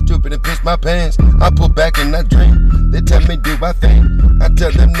motherfucking stupid and piss my pants. I pull back and I drink. They tell me do my thing. I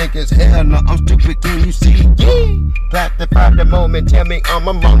tell them niggas, hell no, I'm stupid, can you see? Yeah. Plastify the moment, tell me I'm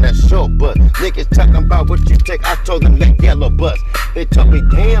on that short bus. Niggas talking about what you take, I told them that yellow bus. They told me,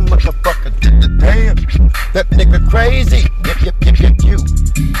 damn, motherfucker, damn, that nigga crazy. Yep, you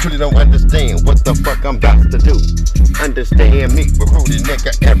truly don't understand what the fuck I'm about to do. Understand me, but Rudy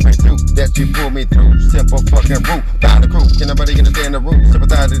nigga, every dude that you pull me through. Simple fucking root, down the crew, can nobody understand the root?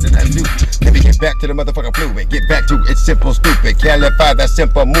 Sympathize to that dude. Let me get back to the motherfucking fluid, get back to it, simple, stupid. Calify that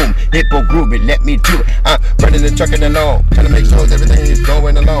simple move, hippo groovy, let me do it. I'm running and trucking along, trying to make sure everything is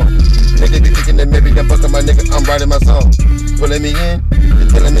going along. Nigga be thinking that maybe I'm busting my nigga, I'm writing my song. Pulling me in, you're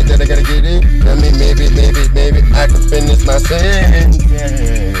telling me that I gotta get in. Tell me maybe I can finish my sentence. Yeah.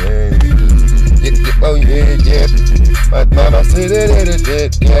 Oh yeah. My mama said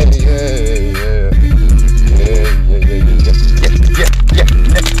it, yeah.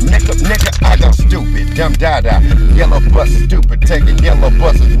 Nigga, I go stupid, dumb dada, yellow bus stupid, taking yellow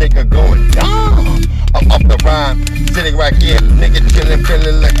buses, nigga going down. I'm off the rhyme, sitting right here, nigga chillin',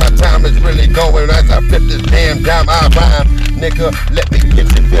 feeling like my time is really going as I flip this damn dime, I rhyme. Nigga, let me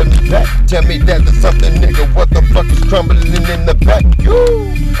get you feeling back. Tell me that there's something, nigga, what the fuck is crumbling in the back? You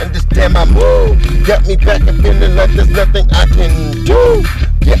understand my move, got me back and feeling like there's nothing I can do.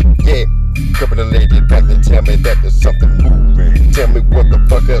 Yeah. Crippin' lady back to tell me that there's something moving. Tell me what the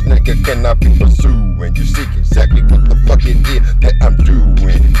fuck else, nigga, can I be pursuing? You see exactly what the fuck it is that I'm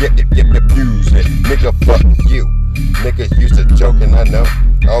doing. Yeah, music, nigga, fuck you. Niggas used to joking, I know.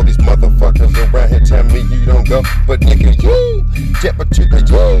 All these motherfuckers around here tell me you don't go. But nigga, yeah, step to the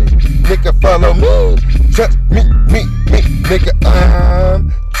yeah. Nigga, follow me. Trust me, nigga,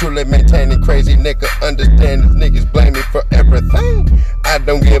 I'm truly maintaining crazy, nigga. Understand these niggas blame me for everything. I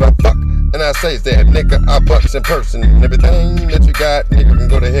don't give a fuck. And I say that, nigga, I bucks in person. And everything that you got, nigga, can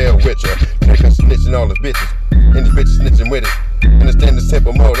go to hell with ya. Nigga snitching all his bitches, and these bitches snitching with it. Understand the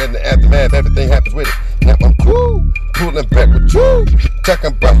simple mode and the aftermath, everything happens with it. Now I'm cool, pulling back with you.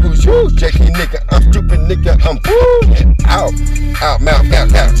 Talking about who's you, shaky nigga, I'm stupid nigga, I'm fooling. Out, mouth, out,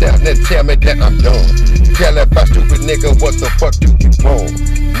 then tell me that I'm done. Tell if I stupid nigga, what the fuck do you want?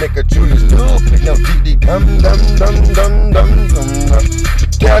 Nigga, truly stupid, no DD, dum.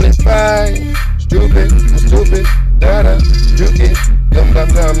 Calify, stupid, dada, stupid, dum,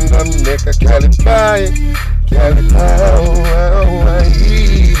 nigga, calify,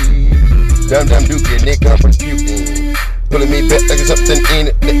 dum, dookie, nigga, refuting. Pulling me back like it's something in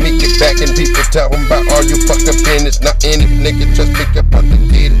it. Let me get back and people talking about all you fucking business. Not in it, nigga, trust me, I'm about to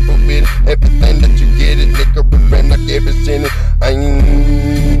get it, forbid it. Everything that you get it, nigga, prevent like every sinner. I ain't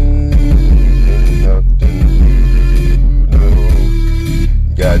nothing, no.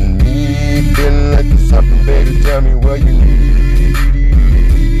 Got me feeling like it's something, baby, tell me what you need.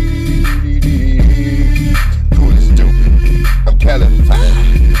 Cool and stupid, I'm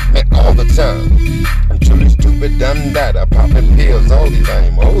California, man, all the time. I'm truly stupid, dumb dada, popping pills all the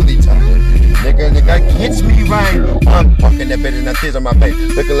time. Nigga, gets me right. I'm fucking that bitch and I tears on my face,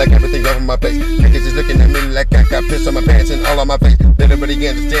 looking like everything over my face. Niggas just looking at me like I got piss on my pants and all on my face. Let everybody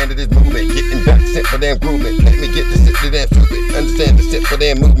understand that this movement, getting back, sit for damn groovement. Let me get the sit for damn stupid, understand the sit for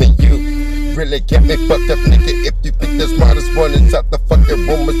damn movement. You really get me fucked up, nigga. If you think the smartest one inside the fucking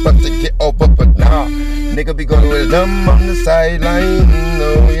room is about to get over, but nah, nigga be going with them on the sideline.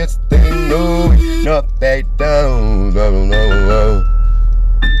 No, yes they know, no they don't.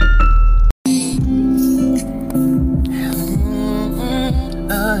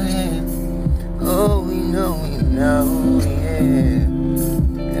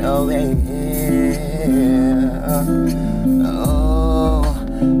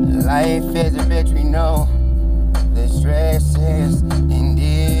 Life is a bitch, we know. The stress is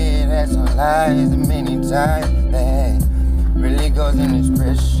indeed as all lies many times. That really goes in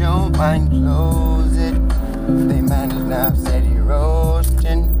express your mind, close it. They manage now, steady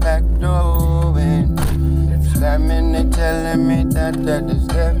roasting, back door and slamming, they telling me that is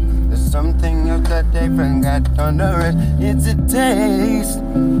left. There's something else that they forgot on the rest. It's a taste.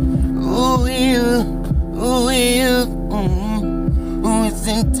 Ooh, you, ooh, you, ooh, it's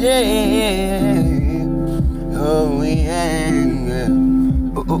a taste. Oh, yeah.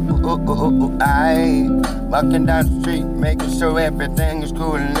 Ooh, I walking down the street, making sure everything is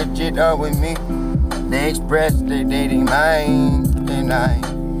cool and legit all with me. They express their dating mind, and I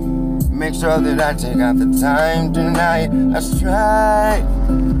make sure that I take out the time tonight. I strive,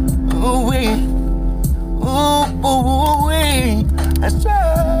 ooh wee, ooh wee, I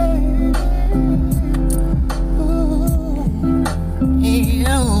strive. Ooh, you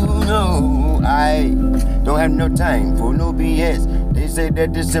know I don't have no time for no BS. They say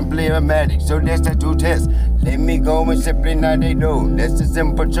that it's simply automatic, so that's the two tests. Let me go and simply now they know. That's a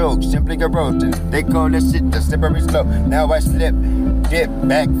simple joke, simply a roasting. They call that shit the slippery slope. Now I slip, dip,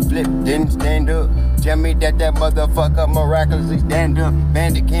 back, flip, then stand up. Tell me that motherfucker miraculously stand up.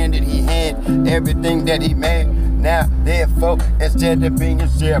 Bandit candid, he had everything that he made. Now therefore, instead of being a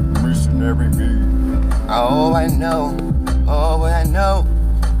self-missionary me. Oh, I know,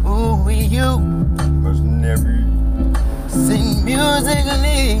 ooh, you, mercenary. Sing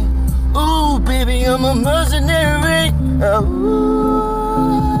musically, ooh, baby, I'm a mercenary. Ooh,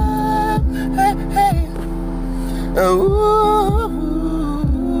 hey, hey. Ooh,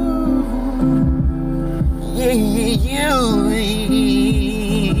 yeah, you.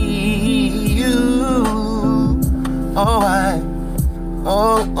 Oh,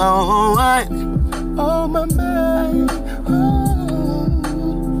 oh, my mind.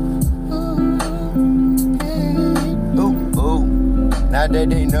 Now that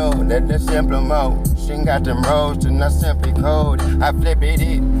they know that the simple motion got them roads and not simply code. I flip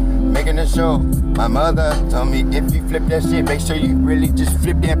it, making a show. My mother told me if you flip that shit, make sure you really just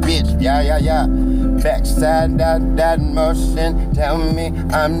flip that bitch. Yeah. Backside that motion. Tell me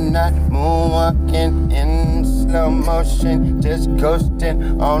I'm not moonwalking in slow motion. Just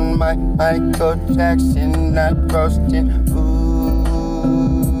coasting on my Michael Jackson, not roasting. Ooh,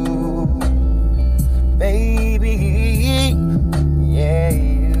 baby. Yeah,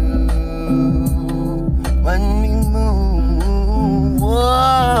 you want me move,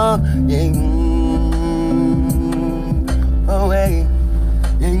 whoa, yeah, oh, hey,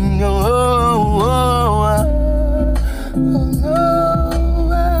 yeah, oh,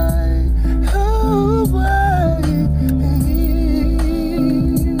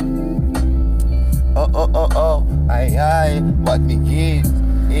 I, what me kids.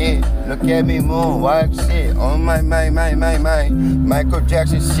 Yeah, look at me move, watch shit on my Michael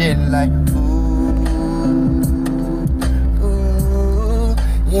Jackson shit like ooh,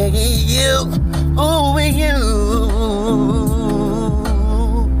 yeah, you, ooh, you,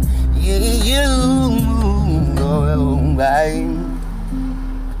 oh, right.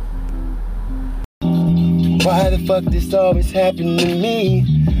 Why the fuck this always happen to me?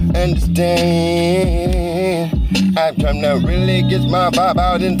 Understand, I'm trying to really get my vibe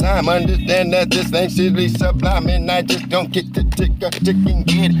out in time. Understand that this ain't seriously sublime, and I just don't get the chicken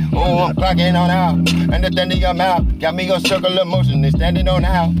get. Oh, I'm clocking on out. Understanding your mouth, got me on circle of motion. They standing on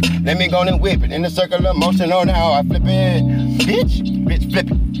how. Let me go and whip it in the circle of motion on how. I flip it, bitch,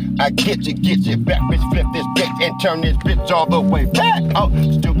 flip it. I get you back, bitch, flip this bitch and turn this bitch all the way back. Oh,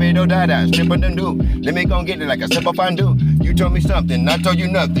 stupid or da-da, strip on the new. Let me go get it like a simple fondue. You told me something, I told you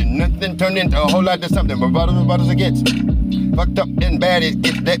nothing. Nothing turned into a whole lot of something. Rebuttals it gets. Fucked up and bad it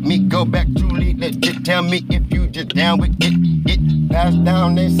gets. Let me go back truly legit. Tell me if you just down with it. Passed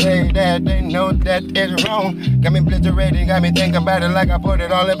down, they say that they know that it's wrong. Got me blizzarded, got me thinking about it like I put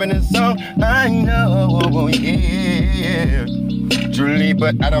it all up in a song. I know, yeah. Truly,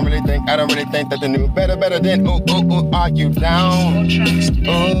 but I don't really think that the new better than ooh, are you down?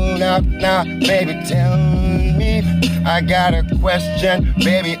 Oh, now, baby, tell me, I got a question,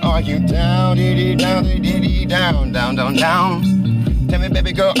 baby, are you down? Diddy down. Tell me,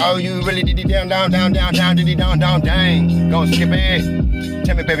 baby girl, are you really diddy down, diddy down, dang? Gon' skip it.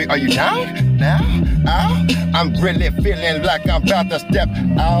 Tell me, baby, are you down now? I'm really feeling like I'm about to step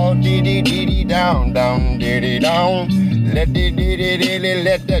out, diddy down, diddy down. Let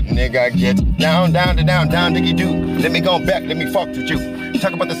that nigga get down, diggy do. Let me go back, let me fuck with you.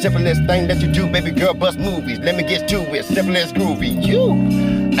 Talk about the simplest thing that you do, baby girl, bust movies. Let me get to it, simple as groovy.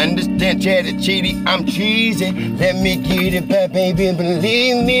 You Understand, cheddar, cheaty, I'm cheesy. Let me get it back, baby,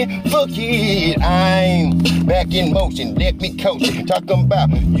 believe me. Fuck it, I'm back in motion. Let me coach it. Talking about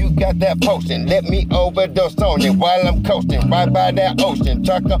you got that potion. Let me overdose on it while I'm coasting right by that ocean.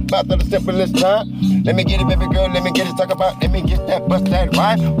 Talk about the simplest time. Let me get it, baby girl. Let me get it. Talk about, let me get that bust that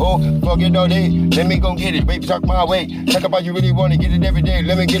right. Oh, fuck it all day. Let me go get it, baby. Talk my way. Talk about you really want to get it every day.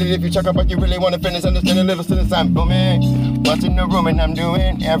 Let me get it if you talk about you really want to finish. Understand a little sentence. I'm booming. Bust in the room and I'm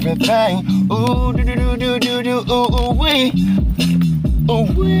doing everything. Ooh, do do do do do do. Ooh, ooh, wee. Ooh,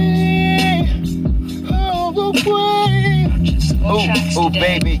 wee. Oh, wee. Ooh,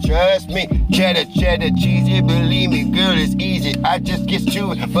 baby, trust me. Cheddar, cheddar, cheesy. Believe me, girl, it's easy. I just get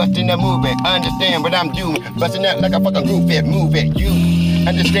to it. Busting the movement. Understand what I'm doing. Busting out like a fucking groove it. Move it. You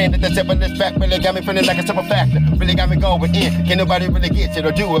understand that the simplest fact really got me feeling like a simple factor. Really got me going in. Can't nobody really get it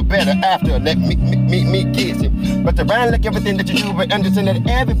or do it better after. Let me get it. But around like everything that you do, but understand that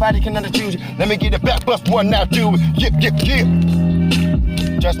everybody can understand you. Let me get it back. Bust one now, do it. Yeah.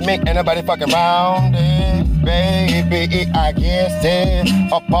 Just me, ain't nobody fucking around it. Baby, I guess it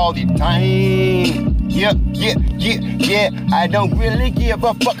up all the time. Yeah. I don't really give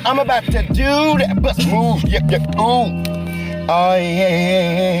a fuck. I'm about to do that bust move. Yeah. Ooh. Oh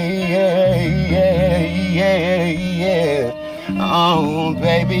yeah. Oh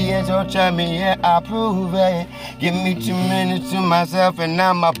baby, it's your time, yeah, I prove it. Give me 2 minutes to myself and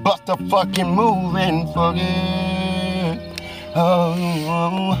I'ma bust a fucking move and forget.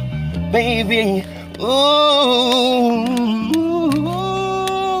 Oh, baby, ooh,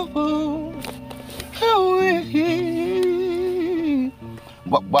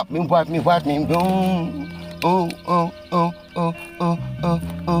 watch me, boom.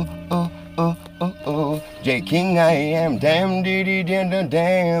 J King, I am damn diddy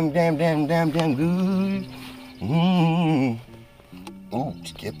damn good. Ooh,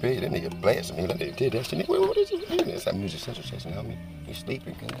 skip it. That nigga blasting me. That nigga did that shit. What is it? That's that music central station. Help me. He's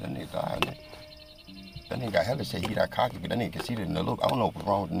sleeping because that nigga died. That nigga got hella shit. He got cocky, but that nigga can see it in the look. I don't know what's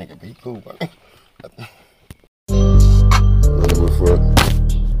wrong with the nigga, but he cool.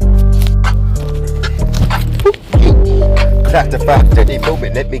 Classify steady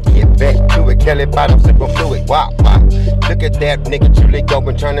movement, let me get back to it. Kelly bottom, simple fluid, wow. Look at that nigga truly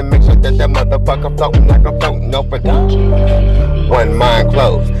going, trying to make sure that motherfucker floating like I'm floating over the one mind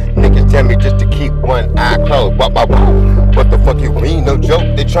closed. Niggas tell me just to keep one eye closed. What the fuck you mean? No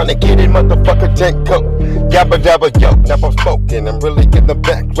joke. They tryna get it, motherfucker, tank coat. Yabba dabba yo, never smoking. I'm really in the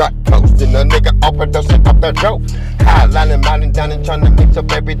back, rock coasting. A nigga overdosing off that dope. Highlining, mining down and trying to mix up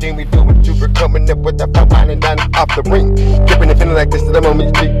everything we do with you. We're coming up with that pop winding down off the ring. Dripping and feeling like this to the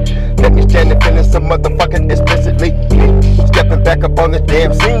moment you speak. Let me stand and feeling some motherfucking explicitly. Stepping back up on the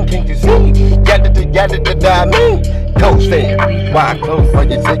damn scene, can't you see? Yada, me. Coasting. Why close are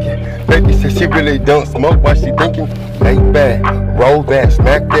you thinking? Baby says she really don't smoke, why she thinking? Ain't bad, roll that,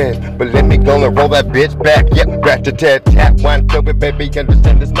 smack that. But let me go and roll that bitch back. Yep, rat-a-tat-tat, wine filled with baby,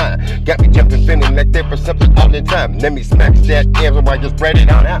 understand it's mine. Got me jumping, feeling like there for something all the time. Let me smack that air while you spread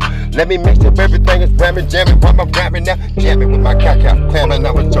it on out. Let me make sure everything is ramming, jamming while I'm rapping now. Jamming with my cock-out, clamming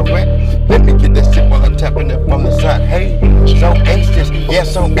out with your rap. Let me get this shit while I'm tapping it from the side. Hey, so anxious, yeah,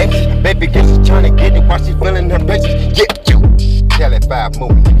 so anxious. Baby guess she's trying to get it while she's feeling her bitches. Yeah, you. Kelly 5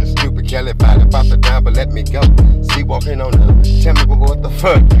 moving, nigga stupid. Kelly 5 about to down, but let me go. See walking on up. Tell me what the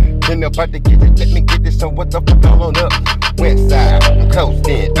fuck. Ain't about to get it, let me get this. So what the fuck all on up? West side, I'm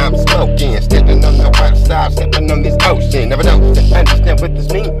coasting, I'm smoking. Stepping on the right side, stepping on this ocean. Never know, understand what this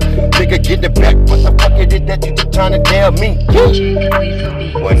mean. Nigga, get it back. What the fuck is it that you just trying to tell me?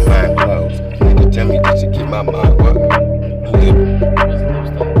 One mind closed. Nigga, tell me that you keep my mind working.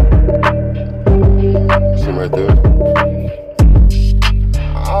 See right there.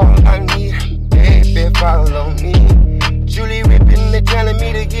 All I need, baby, follow me. Julie ripping, they telling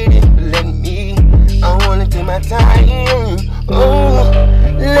me to get it. Let me, I wanna take my time. Oh,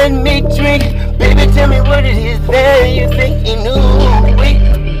 let me drink. Baby, tell me what it is that you thinking. Ooh, wait.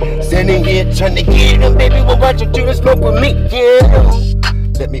 Sitting here trying to get them, baby, well, why don't you smoke with me? Yeah.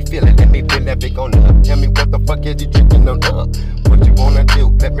 Let me feel it, that big on up. Tell me what the fuck is you drinking on up? What you wanna do?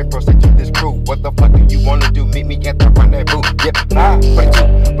 Let me proceed to this crew. What the fuck do you wanna do? Meet me at the rendezvous. Yep, 5,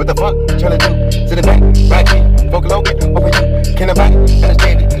 22. What the fuck tryna do? Sit back, right here, focus open, over you. Can nobody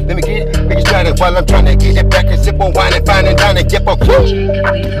understand it? Let me get it, make it started while I'm trying to get it back and sip on wine and fine and dine and get on close.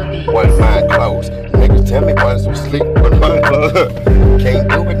 One mind closed. Niggas tell me why some sleep, one mind closed. Can't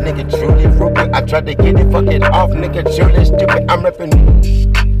do it, nigga, truly frugal. I tried to get it, fuck it off, nigga, truly stupid. I'm reppin'.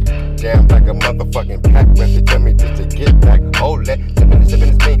 jam like a motherfucking pack. Rep tell me just to get back. Hold that, sippin' is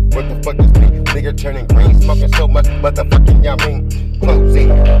me. What the fuck is me? Nigga turning green, smoking so much motherfucking y'all mean. Closing,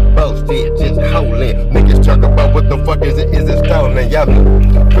 boasted, just holding. Niggas talk about what the fuck is it stolen? Y'all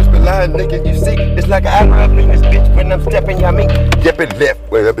mean, crispy line, nigga, you see, it's like an eye in this bitch when I'm stepping, y'all mean. Yep, it left.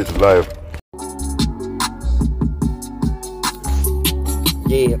 Wait, that bitch is live.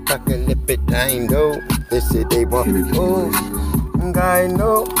 Yeah, fucking lip it, I know. This shit they want. Oh, I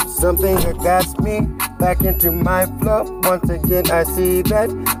know something that got me back into my flow. Once again, I see that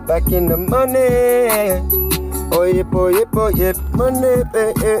back in the money. Oh yeah, money, oh yeah.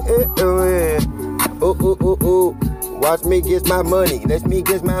 Oh. Watch me get my money, let me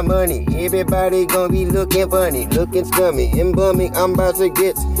get my money. Everybody gonna be looking funny, looking scummy and bummy. I'm about to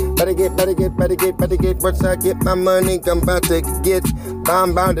get. Once I get my money, I'm about to get.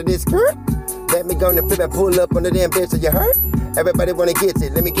 I'm bound to this skirt. Let me go and flip and pull up on the damn bitch so you hurt. Everybody wanna get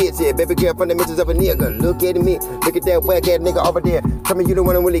it, let me get it. Baby girl, fundamentals of a nigga. Look at me, look at that whack ass nigga over there. Tell me you don't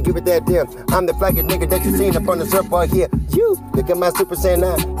wanna really give it that deal. I'm the flagging nigga that you seen up on the surfboard here. You, look at my Super Saiyan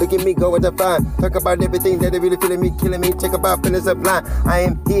 9. Look at me go with the fine. Talk about everything that they really feeling me, killing me. Check about feeling sublime. I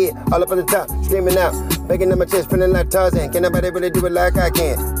am here, all up on the top, screaming out. Begging on my chest, feeling like Tarzan. Can nobody really do it like I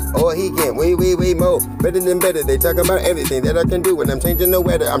can? Or he can, way more. Better than better, they talk about everything that I can do when I'm changing the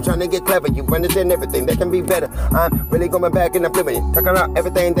weather. I'm trying to get clever, you understand everything that can be better. I'm really going back and I'm flipping it. Talking about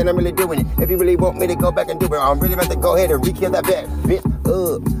everything that I'm really doing it. If you really want me to go back and do it, I'm really about to go ahead and re-kill that bad bitch.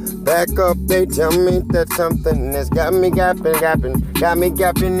 Back up, they tell me that something that's got me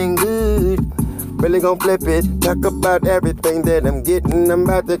gapping and good. Really gon' flip it, talk about everything that I'm getting. I'm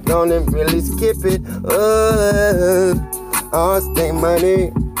about to go and really skip it. All stay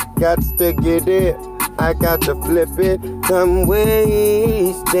money, got to get it. I got to flip it, come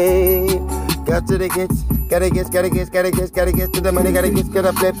wasted. Got to the gets, gotta get to the money, gotta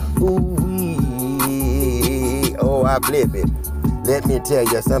flip. Ooh-wee. Oh, I flip it. Let me tell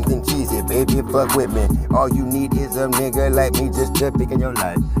you something cheesy, baby, fuck with me. All you need is a nigga like me just to pick in your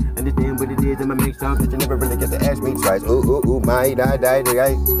life. Understand what it is, I'ma make sure that you never really get to ask me twice. Ooh, might I die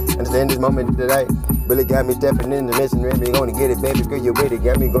tonight? Understand this moment tonight? Really got me stepping in the mission, really gonna get it, baby, girl, you with it.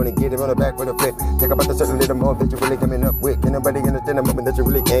 Got me gonna get it on the back with a flip. Talk about the certain little moment that you really coming up with. Can nobody understand the moment that you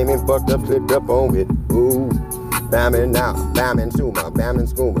really came in, fucked up, slipped up on it? Ooh. Bamming out, bamming Suma, bamming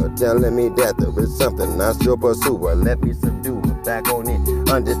Skooma, telling me that there is something I still pursue her. Let me subdue her, back on it.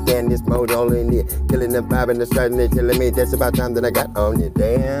 Understand this mode all in it. Killing the vibe and the stride and they telling me that's about time that I got on it.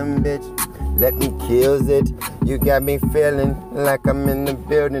 Damn bitch, let me kills it. You got me feeling like I'm in the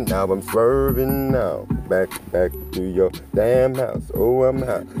building. Now I'm swerving now. Back to your damn house. Oh, I'm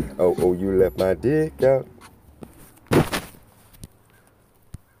out. Oh, you left my dick out.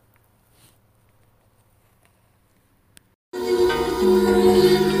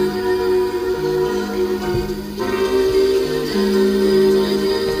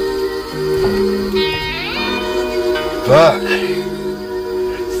 Fuck.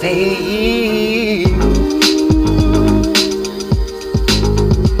 See.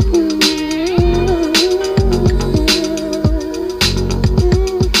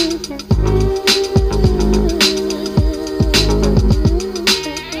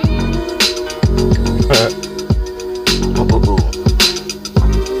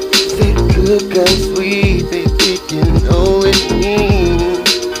 Look how sweet they think you know it means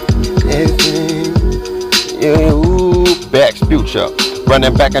everything. Back's future,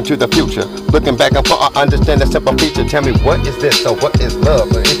 running back into the future, looking back and forth, I understand the simple feature. Tell me what is this, or what is love?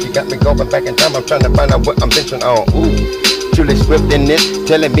 But if you got me going back in time, I'm trying to find out what I'm venturing on. Ooh, truly swift in this,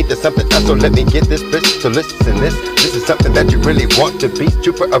 telling me there's something else, so let me get this bitch. So listen, this is something that you really want to be.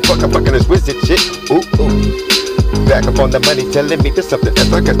 Super fucking this wizard shit. Ooh. Back up on the money, telling me there's something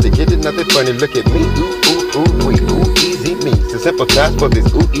else. I got to get it, nothing funny. Look at me, ooh, easy me. It's a simple task for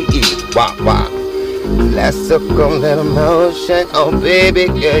this wah. Let's up on little motion, oh baby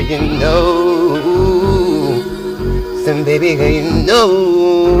girl, you know. Some baby girl, you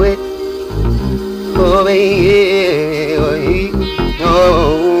know it. Oh baby,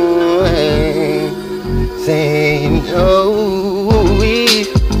 oh, say you know it.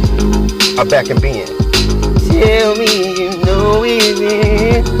 I'm back and being. Tell me you know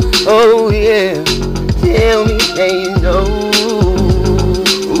it, oh yeah. Tell me that you know.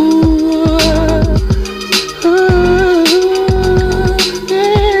 Ooh.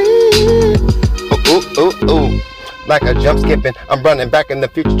 Like a jump skipping, I'm running back in the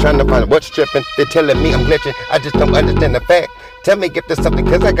future trying to find what's tripping. They're telling me I'm glitching, I just don't understand the fact. Tell me if there's something,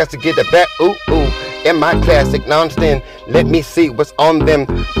 cause I got to get it back. Ooh. in my classic. Now understand, let me see what's on them.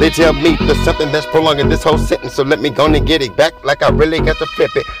 They tell me there's something that's prolonging this whole sentence, so let me go and get it back like I really got to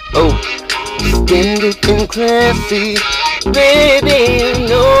flip it. Oh, standard and classy, baby,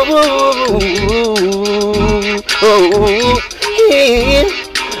 no. Oh, yeah.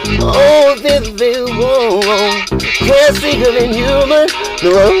 Oh, this is wrong. Classier than human.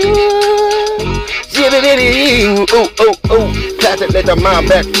 No. Oh, classic, let the mind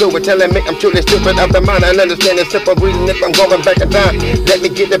back fluid, telling me I'm truly stupid of the mind. I understand the simple reason if I'm going back in time. Let me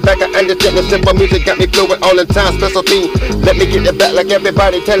get it back, I understand the simple music got me fluid all the time. Special theme, let me get it back like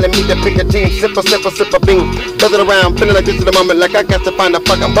everybody telling me to pick a team. Simple beam, buzzing around, feeling like this is the moment, like I got to find a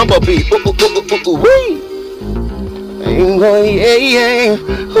fucking bumblebee. Wee. Oh, yeah.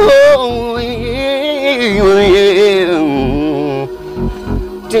 Oh, yeah.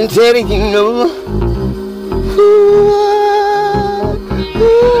 Just telling you know.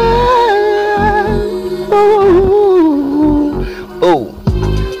 Oh,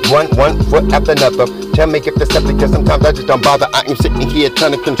 one foot after another. Tell me if there's something, cause sometimes I just don't bother. I am sitting here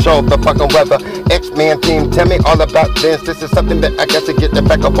trying to control the fucking weather. X-Man team, tell me all about this. This is something that I got to get the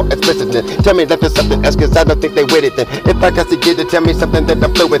back up for explicitness. Tell me that there's something else, cause I don't think they with it then. If I got to get it, tell me something that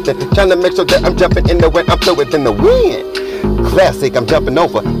I'm fluid in. Trying to make sure that I'm jumping in the way I'm fluid in the wind. Classic, I'm jumping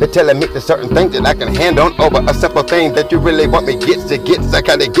over. They're telling me there's certain things that I can hand on over. A simple thing that you really want me gets, I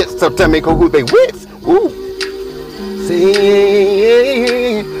kinda get. So tell me who they with. Ooh.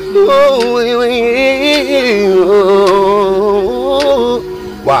 See, oh,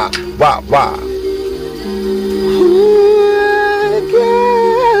 why?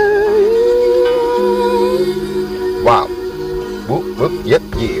 Wow. Whoop, yep,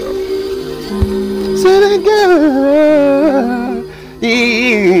 yeah. So the girl,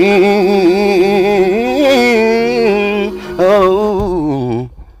 oh,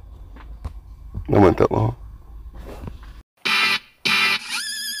 I went that long.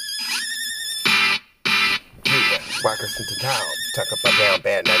 Walk us into town, tuck up my down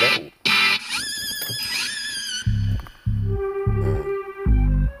bad night.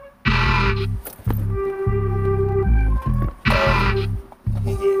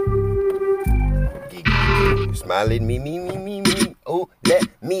 Smile at me. Oh, let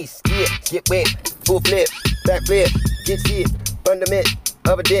me skip, get wet, full flip, back flip, get shit, fundament,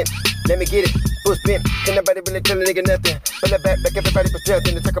 other dip. Let me get it, full spin. Can nobody really tell a nigga nothing? But back like everybody was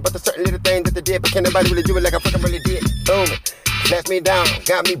jumping to talk about the certain little thing that they did, but can nobody really do it like I fucking really did? Boom. Slash me down,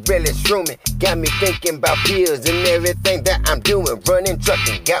 got me really shrooming, got me thinking about pills and everything that I'm doing. Running,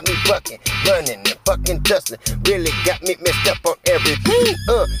 trucking, got me bucking, running and fucking tussling. Really got me messed up on everything.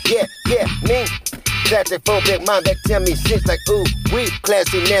 Yeah, me. Classic phobic mind that tell me shit like ooh, we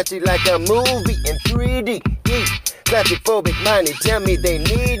classy, nasty like a movie in 3D. Classic phobic mind, they tell me they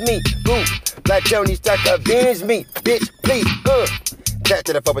need me. Ooh, like Tony Stark, avenge me, bitch, please. Back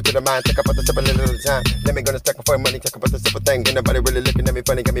to the forward to the mind, talk about the simple little time. Let me gonna stack for money, talk about the simple thing. Ain't nobody really looking at me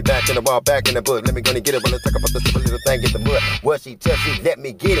funny, got me back in the wall, back in the bush. Let me gonna get it while I talk about the simple little thing, get the mud. What she tell she let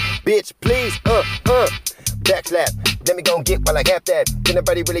me get it, bitch, please, backslap. Let me go get while I have that. Can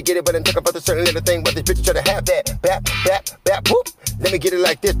nobody really get it, but I'm talking about the certain little thing, but this bitch try to have that. Bap, whoop. Let me get it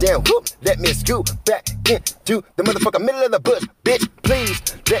like this, damn, whoop. Let me scoop back into the motherfucking middle of the bush, bitch, please.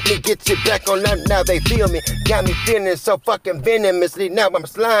 Let me get you back on that. Now they feel me. Got me feeling so fucking venomously. Now I'm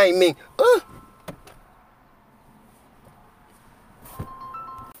slimy.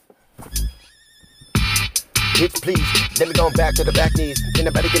 Bitch, please, let me go back to the back knees. Can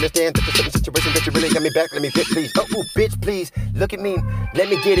nobody understand that the certain situation that you really got me back? Let me fit, please. Oh, ooh, bitch, please, look at me. Let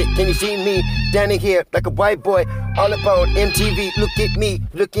me get it. Can you see me? Standing here like a white boy, all up on MTV. Look at me,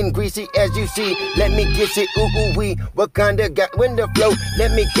 looking greasy as you see. Let me get it, ooh, wee. Wakanda got window flow.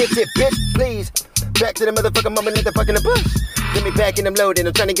 Let me get it, bitch, please. Back to the motherfucking moment in the fucking bush. Get me back and I'm loaded.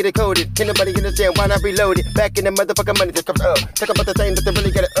 I'm trying to get it coded. Can nobody understand why not reload it? Back in the motherfucking money that comes up. Talk about the thing that they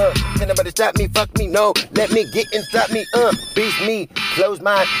really got it up. Can nobody stop me? Fuck me, no. Let me get and stop me, beast me, close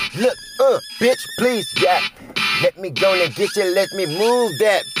mine. Look, bitch, please, yeah. Let me go and get you. Let me move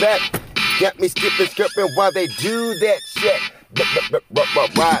that back. Got me skipping while they do that shit.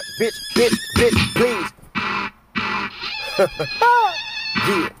 Right, bitch, please.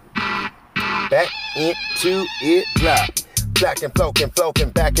 Yeah. Back into it, drop. Black and floating,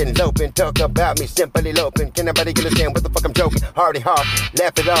 back and loping. Talk about me, simply loping. Can nobody understand what the fuck I'm joking? Hardy hard,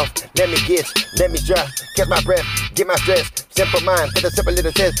 laugh it off. Let me try. Catch my breath, get my stress. Simple mind, for the simple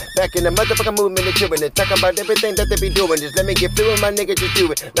little test. Back in the motherfucking movement, and chewing it. Talk about everything that they be doing. Just let me get through it, my nigga, just do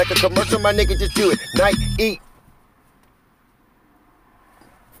it. Like a commercial, my nigga, just do it. Night, eat.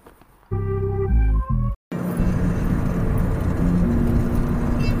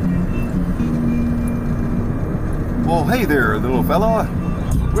 hey there, little fella.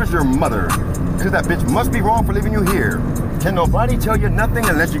 Where's your mother? Cause that bitch must be wrong for leaving you here. Can nobody tell you nothing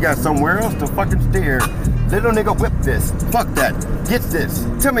unless you got somewhere else to fucking steer? Little nigga, whip this. Fuck that. Get this.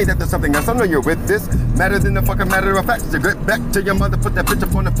 Tell me that there's something else. I know you're with this. Matter than the fucking matter of fact. So get back to your mother. Put that bitch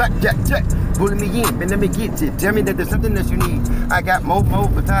up on the fact. Yeah. Pulling me in, but let me get it. Tell me that there's something that you need. I got more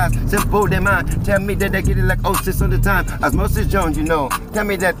for ties. Simple than mine. Tell me that I get it like Osis all the time. Osmosis Jones, you know. Tell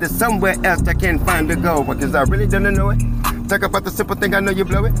me that there's somewhere else I can find to go. Because I really don't know it. Talk about the simple thing, I know you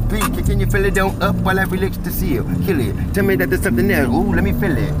blow it. Please, can you feel it down up while I relax the seal? Kill it. Tell me that there's something else. Ooh, let me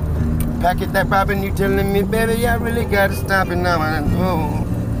feel it. Pack it that bobbin', you telling me, baby, I really gotta stop it now. I know.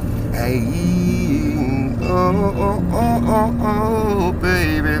 Hey, oh,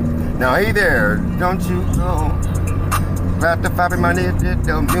 baby. Now, hey there, don't you go. Right the five in my head,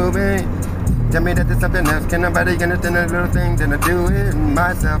 don't move it. Tell me that there's something else. Can nobody understand a little thing? Then I do it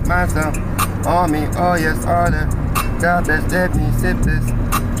myself. On me, oh yes, all that. God bless, let me sip this.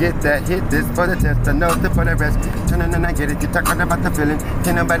 Get that, hit this for the test. I know the for the rest. And I get it. You talking about the feeling.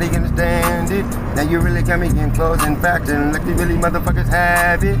 Can nobody understand it? Now you really got me in close and faction. Like you really motherfuckers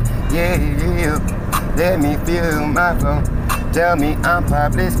have it. Yeah. Let me feel my flow. Tell me I'm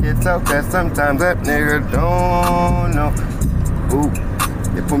probably schizo. Cause sometimes that nigga don't know. Ooh.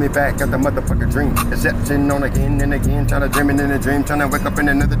 They pull me back at the motherfucking dream. Deception on again and again. Trying to dream in a dream. Trying to wake up in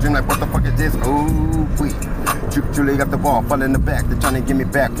another dream. Like what the fuck is this? Ooh, wait. Julie got the ball, fall in the back. They're trying to get me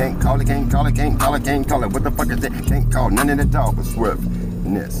back. Can't call it. What the fuck is that? Can't call none of the dog but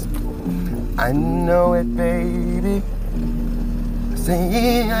swiftness. I know it, baby.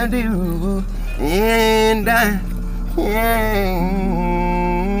 Say I do. And I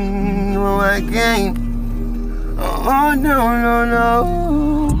can't. Oh,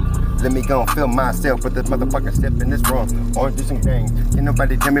 no. Let me go and feel myself with this motherfucking step in this wrong. Orange juice and gang. Can't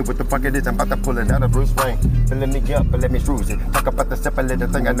nobody tell me what the fuck it is. I'm about to pull it out of Bruce Wayne. But let me get up, but let me cruise it. Talk about the simple little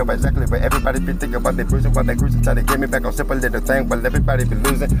thing. I know exactly what everybody be thinking about. They bruising while they cruising. Try to get me back on simple little thing. But everybody be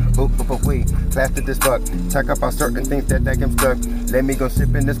losing. We blasted this fuck. Talk about certain things that get them stuck. Let me go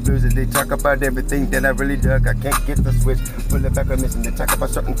sip in this blues. They talk about everything that I really dug. I can't get the switch. Pull it back on missing. They talk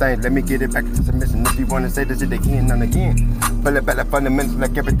about certain things. Let me get it back to submission. If you want to say this shit again and again. Pull it back to fundamentals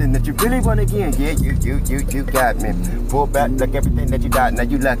like everything that you really want again. Yeah, you got me. Pull back like everything that you got. Now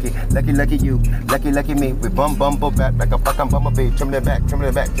you lucky you. Lucky me. We bum back like a fucking bumblebee. Trim it back. To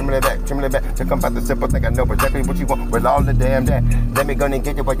come about the simple thing. I know exactly what you want with all the damn that. Let me go and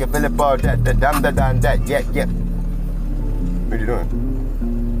get you while you feel it for that. That. Yeah. What are you doing?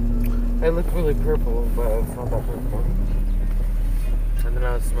 It looked really purple, but it's not that purple. And then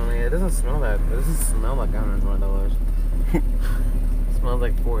I was smelling it. It doesn't smell that. It doesn't smell like $120. It smells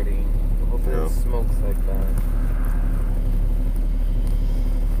like 40. Hopefully it smokes like that.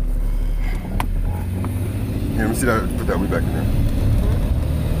 Yeah, let me see that. Put that weed back in there.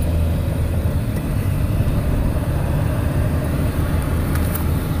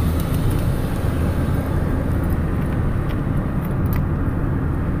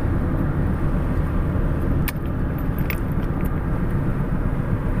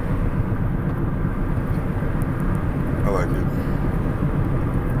 I like it.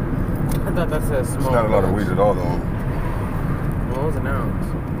 I thought that said small. It's not a lot of weed at all, though. Well, it was an ounce.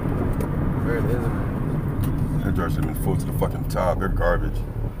 Very little. That jar should have been full to the fucking top. They're garbage.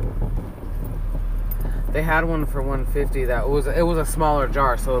 They had one for $150 that it was a smaller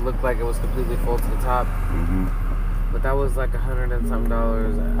jar, so it looked like it was completely full to the top. Mm-hmm. But that was like $100 and some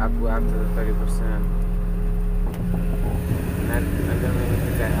after the 30%. And I didn't really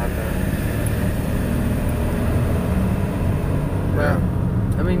think I had that. But,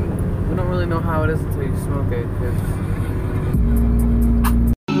 I mean, we don't really know how it is until you smoke it,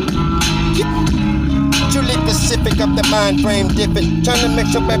 Truly Pacific up the mind frame different. Trying to make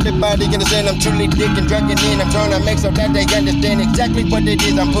sure everybody understand I'm truly digging, dragging in. I'm trying to make sure that they understand exactly what it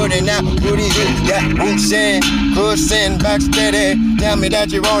is I'm putting out. Rudy, got whoosing, cruising, back steady. Tell me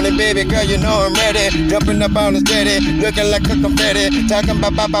that you're on it, baby girl, you know I'm ready. Jumping up on the steady, looking like a confetti. Talking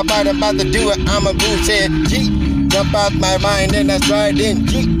about to do it, I'm a bullshit. Jump out my mind and I stride in.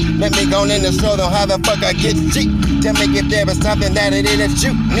 Let me go in the store, though, how the fuck I get G. Tell me if there was something that it didn't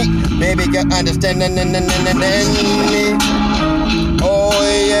shoot me. Baby, you understand me. Oh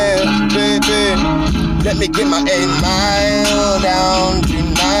yeah, baby. Let me get my 8 mile down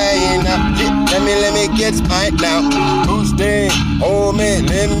tonight. Let me get spiked now. Who's there? Hold me,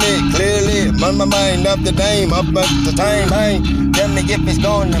 let me clearly run my mind up the name, up the time. Tell me if it's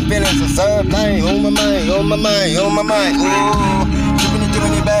gone, I'm feeling so sublime. On my mind. Ooh,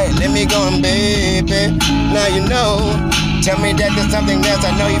 doing it back. Let me go, baby. Now you know. Tell me that there's something else,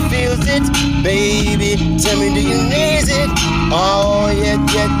 I know you feels it. Baby, tell me, do you need it? Oh, yeah,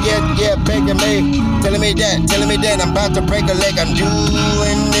 begging me. Telling me that I'm about to break a leg, I'm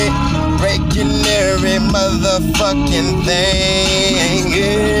doing it. Breaking every motherfucking thing,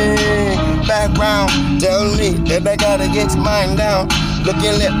 yeah. Background, tell me that I gotta get mine down.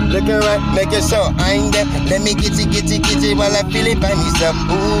 Looking left, looking right, making sure I ain't there. Let me get you while I feel it by myself.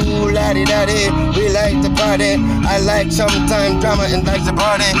 Ooh, la-di-da-di, we like to party. I like sometime drama and like to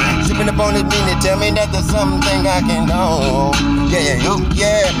party. Sipping up on this meaning, tell me that there's something I can do. Yeah.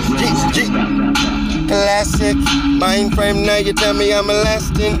 Classic mind frame, now you tell me I'm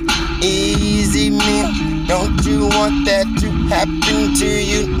lasting. Easy me, don't you want that to happen to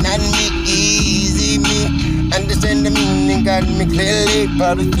you? Not me, easy me. Understand the meaning, got me clearly,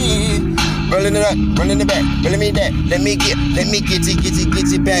 probably. Rolling it up, rolling it back, rolling me that. Let me get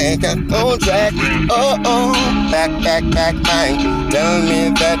it back on track. Oh, back, mine. Tell me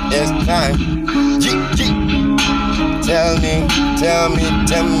that it's time. G. Tell me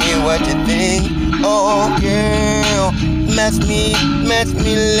what you think. Oh, girl, match me.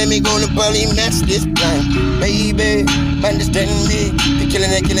 Let me go to Bali, match this time, baby. Understand me? You're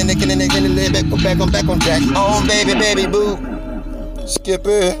killing it. Back on track. Oh, baby, boo.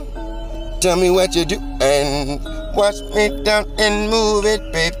 Skipper, tell me what you do and watch me down and move it,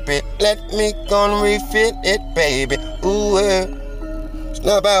 baby. Let me go and refit it, baby. Ooh, it's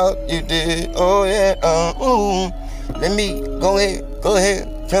not about you, did. Oh yeah, ooh. Let me go ahead.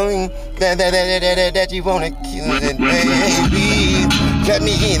 Tell me that you wanna kill it, baby. Cut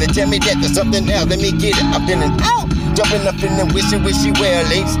me in and tell me that there's something else. Let me get it. I'm feeling out. Jumping up in the wishy well,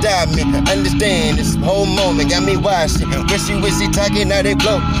 ain't stop me. Understand this whole moment got me washing. Wishy talking, now they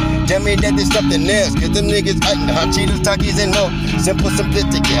blow. Tell me that there's something else, cause them niggas eating hot Cheetos, Takis, and no. Simple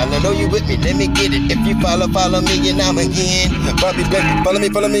simplistic, yeah, I know you with me, let me get it. If you follow me, and I'm again. Bobby Black, follow me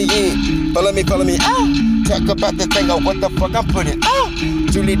in. Follow me out. Talk about the thing of what the fuck I'm putting out.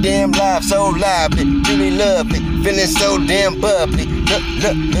 Truly damn live, so lively, truly lovely, feeling so damn bubbly.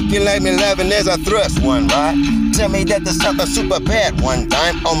 Looking like me loving as I thrust one, right? Tell me that there's something super bad one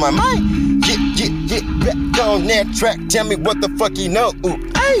time on my mind. Yeah, back on that track. Tell me what the fuck you know. Ooh,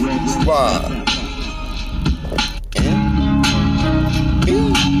 hey, why?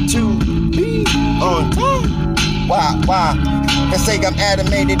 B2B on time. Why? They say I'm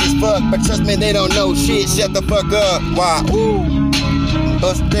animated as fuck, but trust me, they don't know shit. Shut the fuck up. Why? Ooh.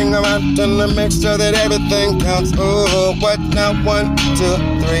 Busting around to make sure that everything counts. Oh, what now? 1, 2,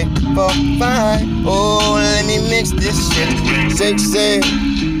 3, 4, 5. Oh, let me mix this shit.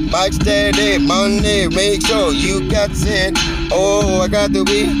 6, bike steady, Monday. Make sure you got it. Oh, I got the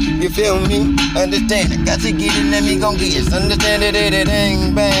weed. You feel me? Understand? I got to get it. Let me gon' get it. Understand it?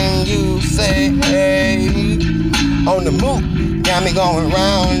 Dang bang. You say hey on the move. Got me going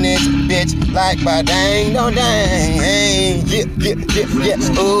round this bitch like by dang, no dang. Hey, yeah.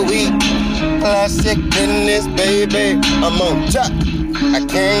 Ooh, we classic business, baby. I'm on top. I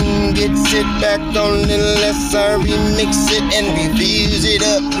can't get sit back on it unless I remix it and refuse it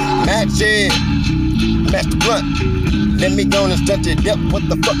up. Match the blunt. Let me go and stretch it up. What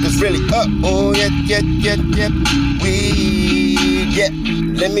the fuck is really up? Oh, yeah.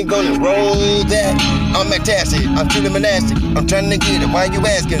 Let me go and roll that. I'm fantastic, I'm truly monastic. I'm trying to get it, why you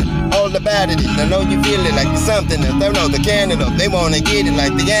asking? All about it, I know you feel it like it's something else. They know the cantaloupe, they wanna get it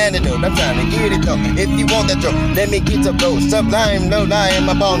like the antidote. I'm trying to get it though, if you want that though. Let me get to blow, sublime, no lie, I'm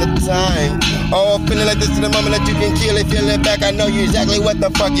up all the time. Oh, feeling like this is the moment that you can kill it. Feel it back, I know you exactly what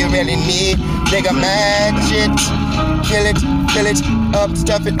the fuck you really need. Nigga, match it, kill it, fill it up,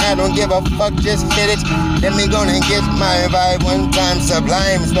 stuff it, I don't give a fuck, just hit it. Let me go and get my vibe one time,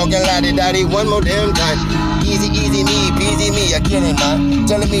 sublime, smoking la-di-da-di one more damn time. Easy me, peasy me, I can't mind.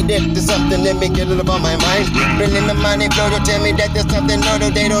 Telling me that there's something, let me get it up on my mind. Bringing the money flow, don't tell me that there's something, no,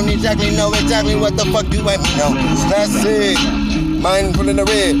 they don't exactly know exactly what the fuck you want me know. Classic, mind full in the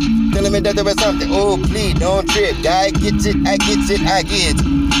red, telling me that there was something, oh please, don't trip, I get it.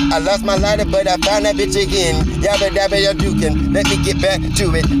 I lost my lighter, but I found that bitch again. Yabba dabba ya dukin'. Let me get back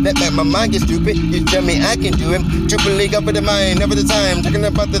to it. Let my mind get stupid. You tell me I can do it. Triple league up with the mind, never the time. Talking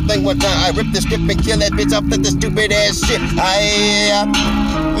about the thing one time. I rip the script and kill that bitch off with the stupid ass shit.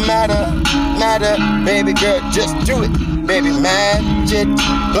 Matter, baby girl, just do it. Baby, magic,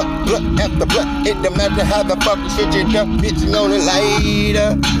 blunt after blunt. It don't matter how the fuck you switch it up, bitch, you on the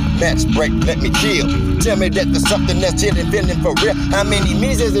lighter. Match break, let me kill. Tell me that there's something that's hidden, feeling for real. How many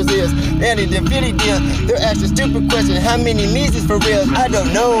measles is this? And in the video deal, they're asking stupid question. How many measles for real? I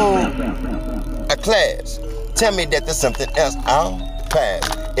don't know. A class. Tell me that there's something else I'll pass.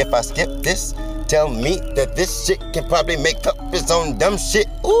 If I skip this, tell me that this shit can probably make up its own dumb shit.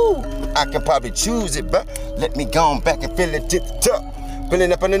 Ooh, I can probably choose it, but let me go on back and feel it to the top.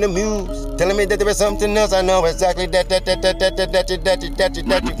 Pulling up under the muse, telling me that there is something else. I know exactly that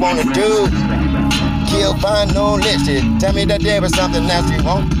you wanna do. Kill, find, no listen. Tell me that there is something else you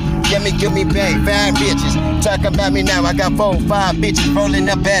want. Give me back, 5 bitches. Talk about me now, I got 4, 5 bitches rolling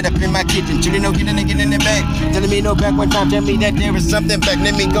up bad up in my kitchen. Julie, no, get in the bag. Telling me no back one time, tell me that there is something back.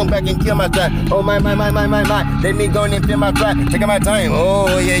 Let me go back and kill my time. Oh my. Let me go and kill my time. Taking my time.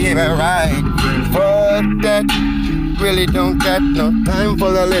 Oh yeah, right. Fuck that. Really don't got no time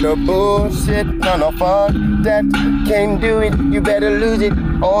for the little bullshit. No, fuck that. Can't do it, you better lose it.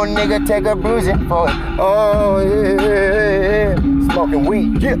 Oh nigga, take a bruising for it. Oh yeah. Smoking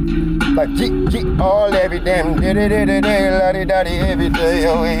weed, yeah. Like all every damn day, la-di-da-di every day.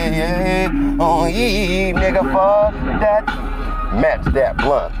 Oh yeah. Oh yeah, nigga, fuck that. Match that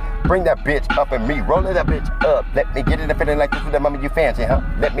blunt. Bring that bitch up and me rolling that bitch up. Let me get it and feeling like this is the moment you fancy, huh?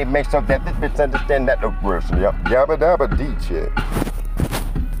 Let me make sure that this bitch understand that the words. Yabba dabba D shit.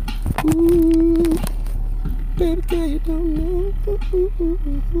 Ooh, baby girl, you don't know.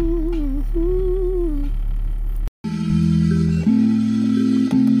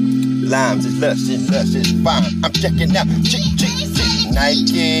 Limes is lush, it's fine. I'm checking out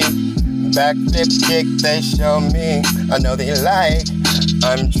Nike. Backflip kick, they show me. I know they like.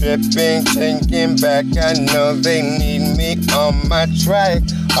 I'm tripping, thinking back. I know they need me on my track.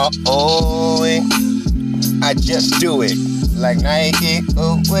 I just do it like Nike.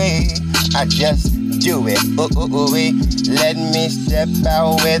 I just do it. Let me step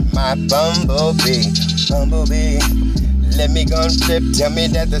out with my bumblebee. Let me go and flip. Tell me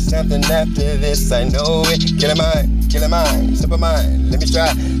that there's something after this. I know it. Killing mine, simple mind. Let me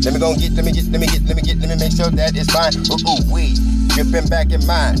try. Let me go and get. Let me make sure that it's fine. We dripping back in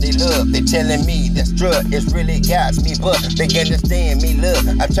mind. They love. They telling me that strut is really got me, but they understand me. Love.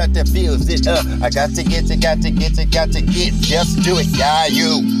 I try to feel it up. I got to get. Just do it, yeah,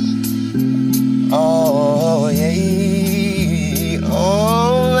 you. Oh yeah.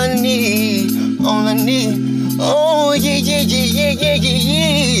 All I need. Oh yeah.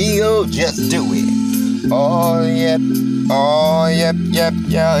 Oh, just do it. Oh yep.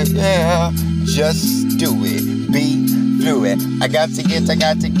 Just do it. Be fluid. I got to get this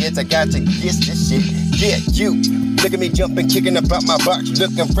shit. Yeah, you. Look at me jumping, kicking about my box,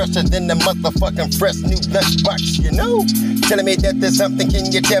 looking fresher than the motherfucking fresh new lunchbox, you know? Telling me that there's something,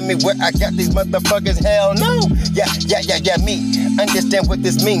 can you tell me where I got these motherfuckers? Hell no! Yeah, me. Understand what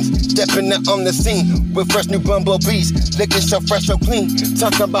this means. Stepping up on the scene with fresh new bumblebees, looking so fresh, so clean.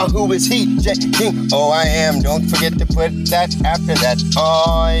 Talk about who is he, J King. Oh, I am. Don't forget to put that after that.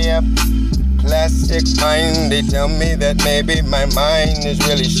 Oh, yeah. Classic mind. They tell me that maybe my mind is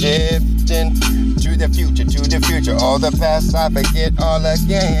really shifting to the future. All the past I forget all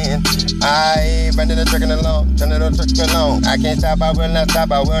again. I running the truck along, turning the truck along. I can't stop, I will not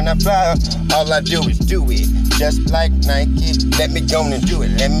stop, I will not fly. All I do is do it, just like Nike. Let me go and do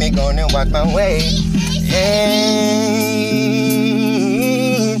it, let me go and walk my way. Hey,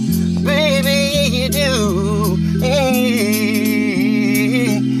 baby, you do.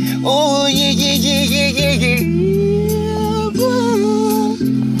 Hey, oh yeah.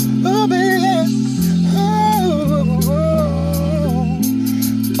 Oh baby.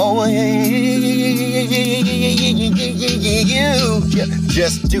 Oh yeah. You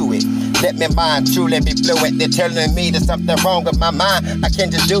just do it. Let me mind truly be fluent. They're telling me there's something wrong with my mind. I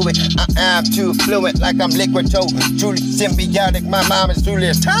can't just do it. I am too fluent, like I'm liquid toe. Truly symbiotic. My mind is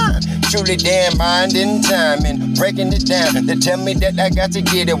truly time. Truly damn mind in time and breaking it down. They tell me that I got to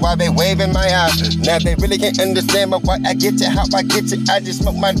get it while they waving my eyes. Now they really can't understand why I get it, how I get it. I just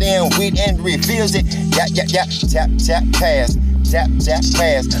smoke my damn weed and refills it. Yeah. Tap, pass. Tap,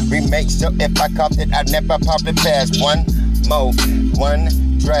 pass. Remake, so if I caught it, I'd never pop it past. One more, one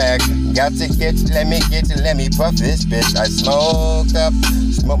drag. Got to get, let me puff this bitch. I smoke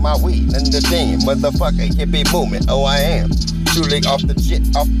my weed in the thing. Motherfucker, hippie movement, oh I am. Truly off the jet.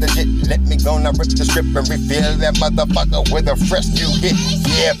 Let me go now rip the strip and refill that motherfucker with a fresh new hit.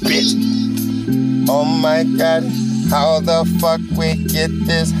 Yeah, bitch. Oh my God, how the fuck we get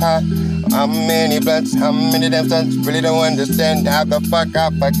this high? How many blunts, how many damn stunts? Really don't understand how the fuck I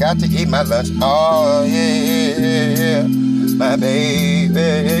forgot to eat my lunch. Oh yeah, my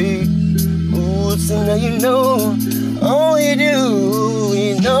baby. Ooh, so now you know. Oh, you do,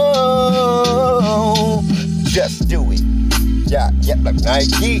 you know. Just do it. Yeah, like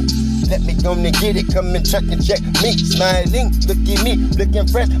Nike. Let me go and get it. Come and check me. Smiling, look at me, looking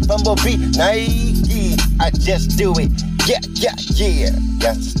fresh. Bumblebee, Nike. I just do it. Yeah.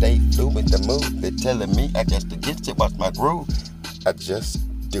 Got to stay fluid, the move. They're telling me I got to get you, watch my groove. I just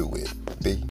do it, B.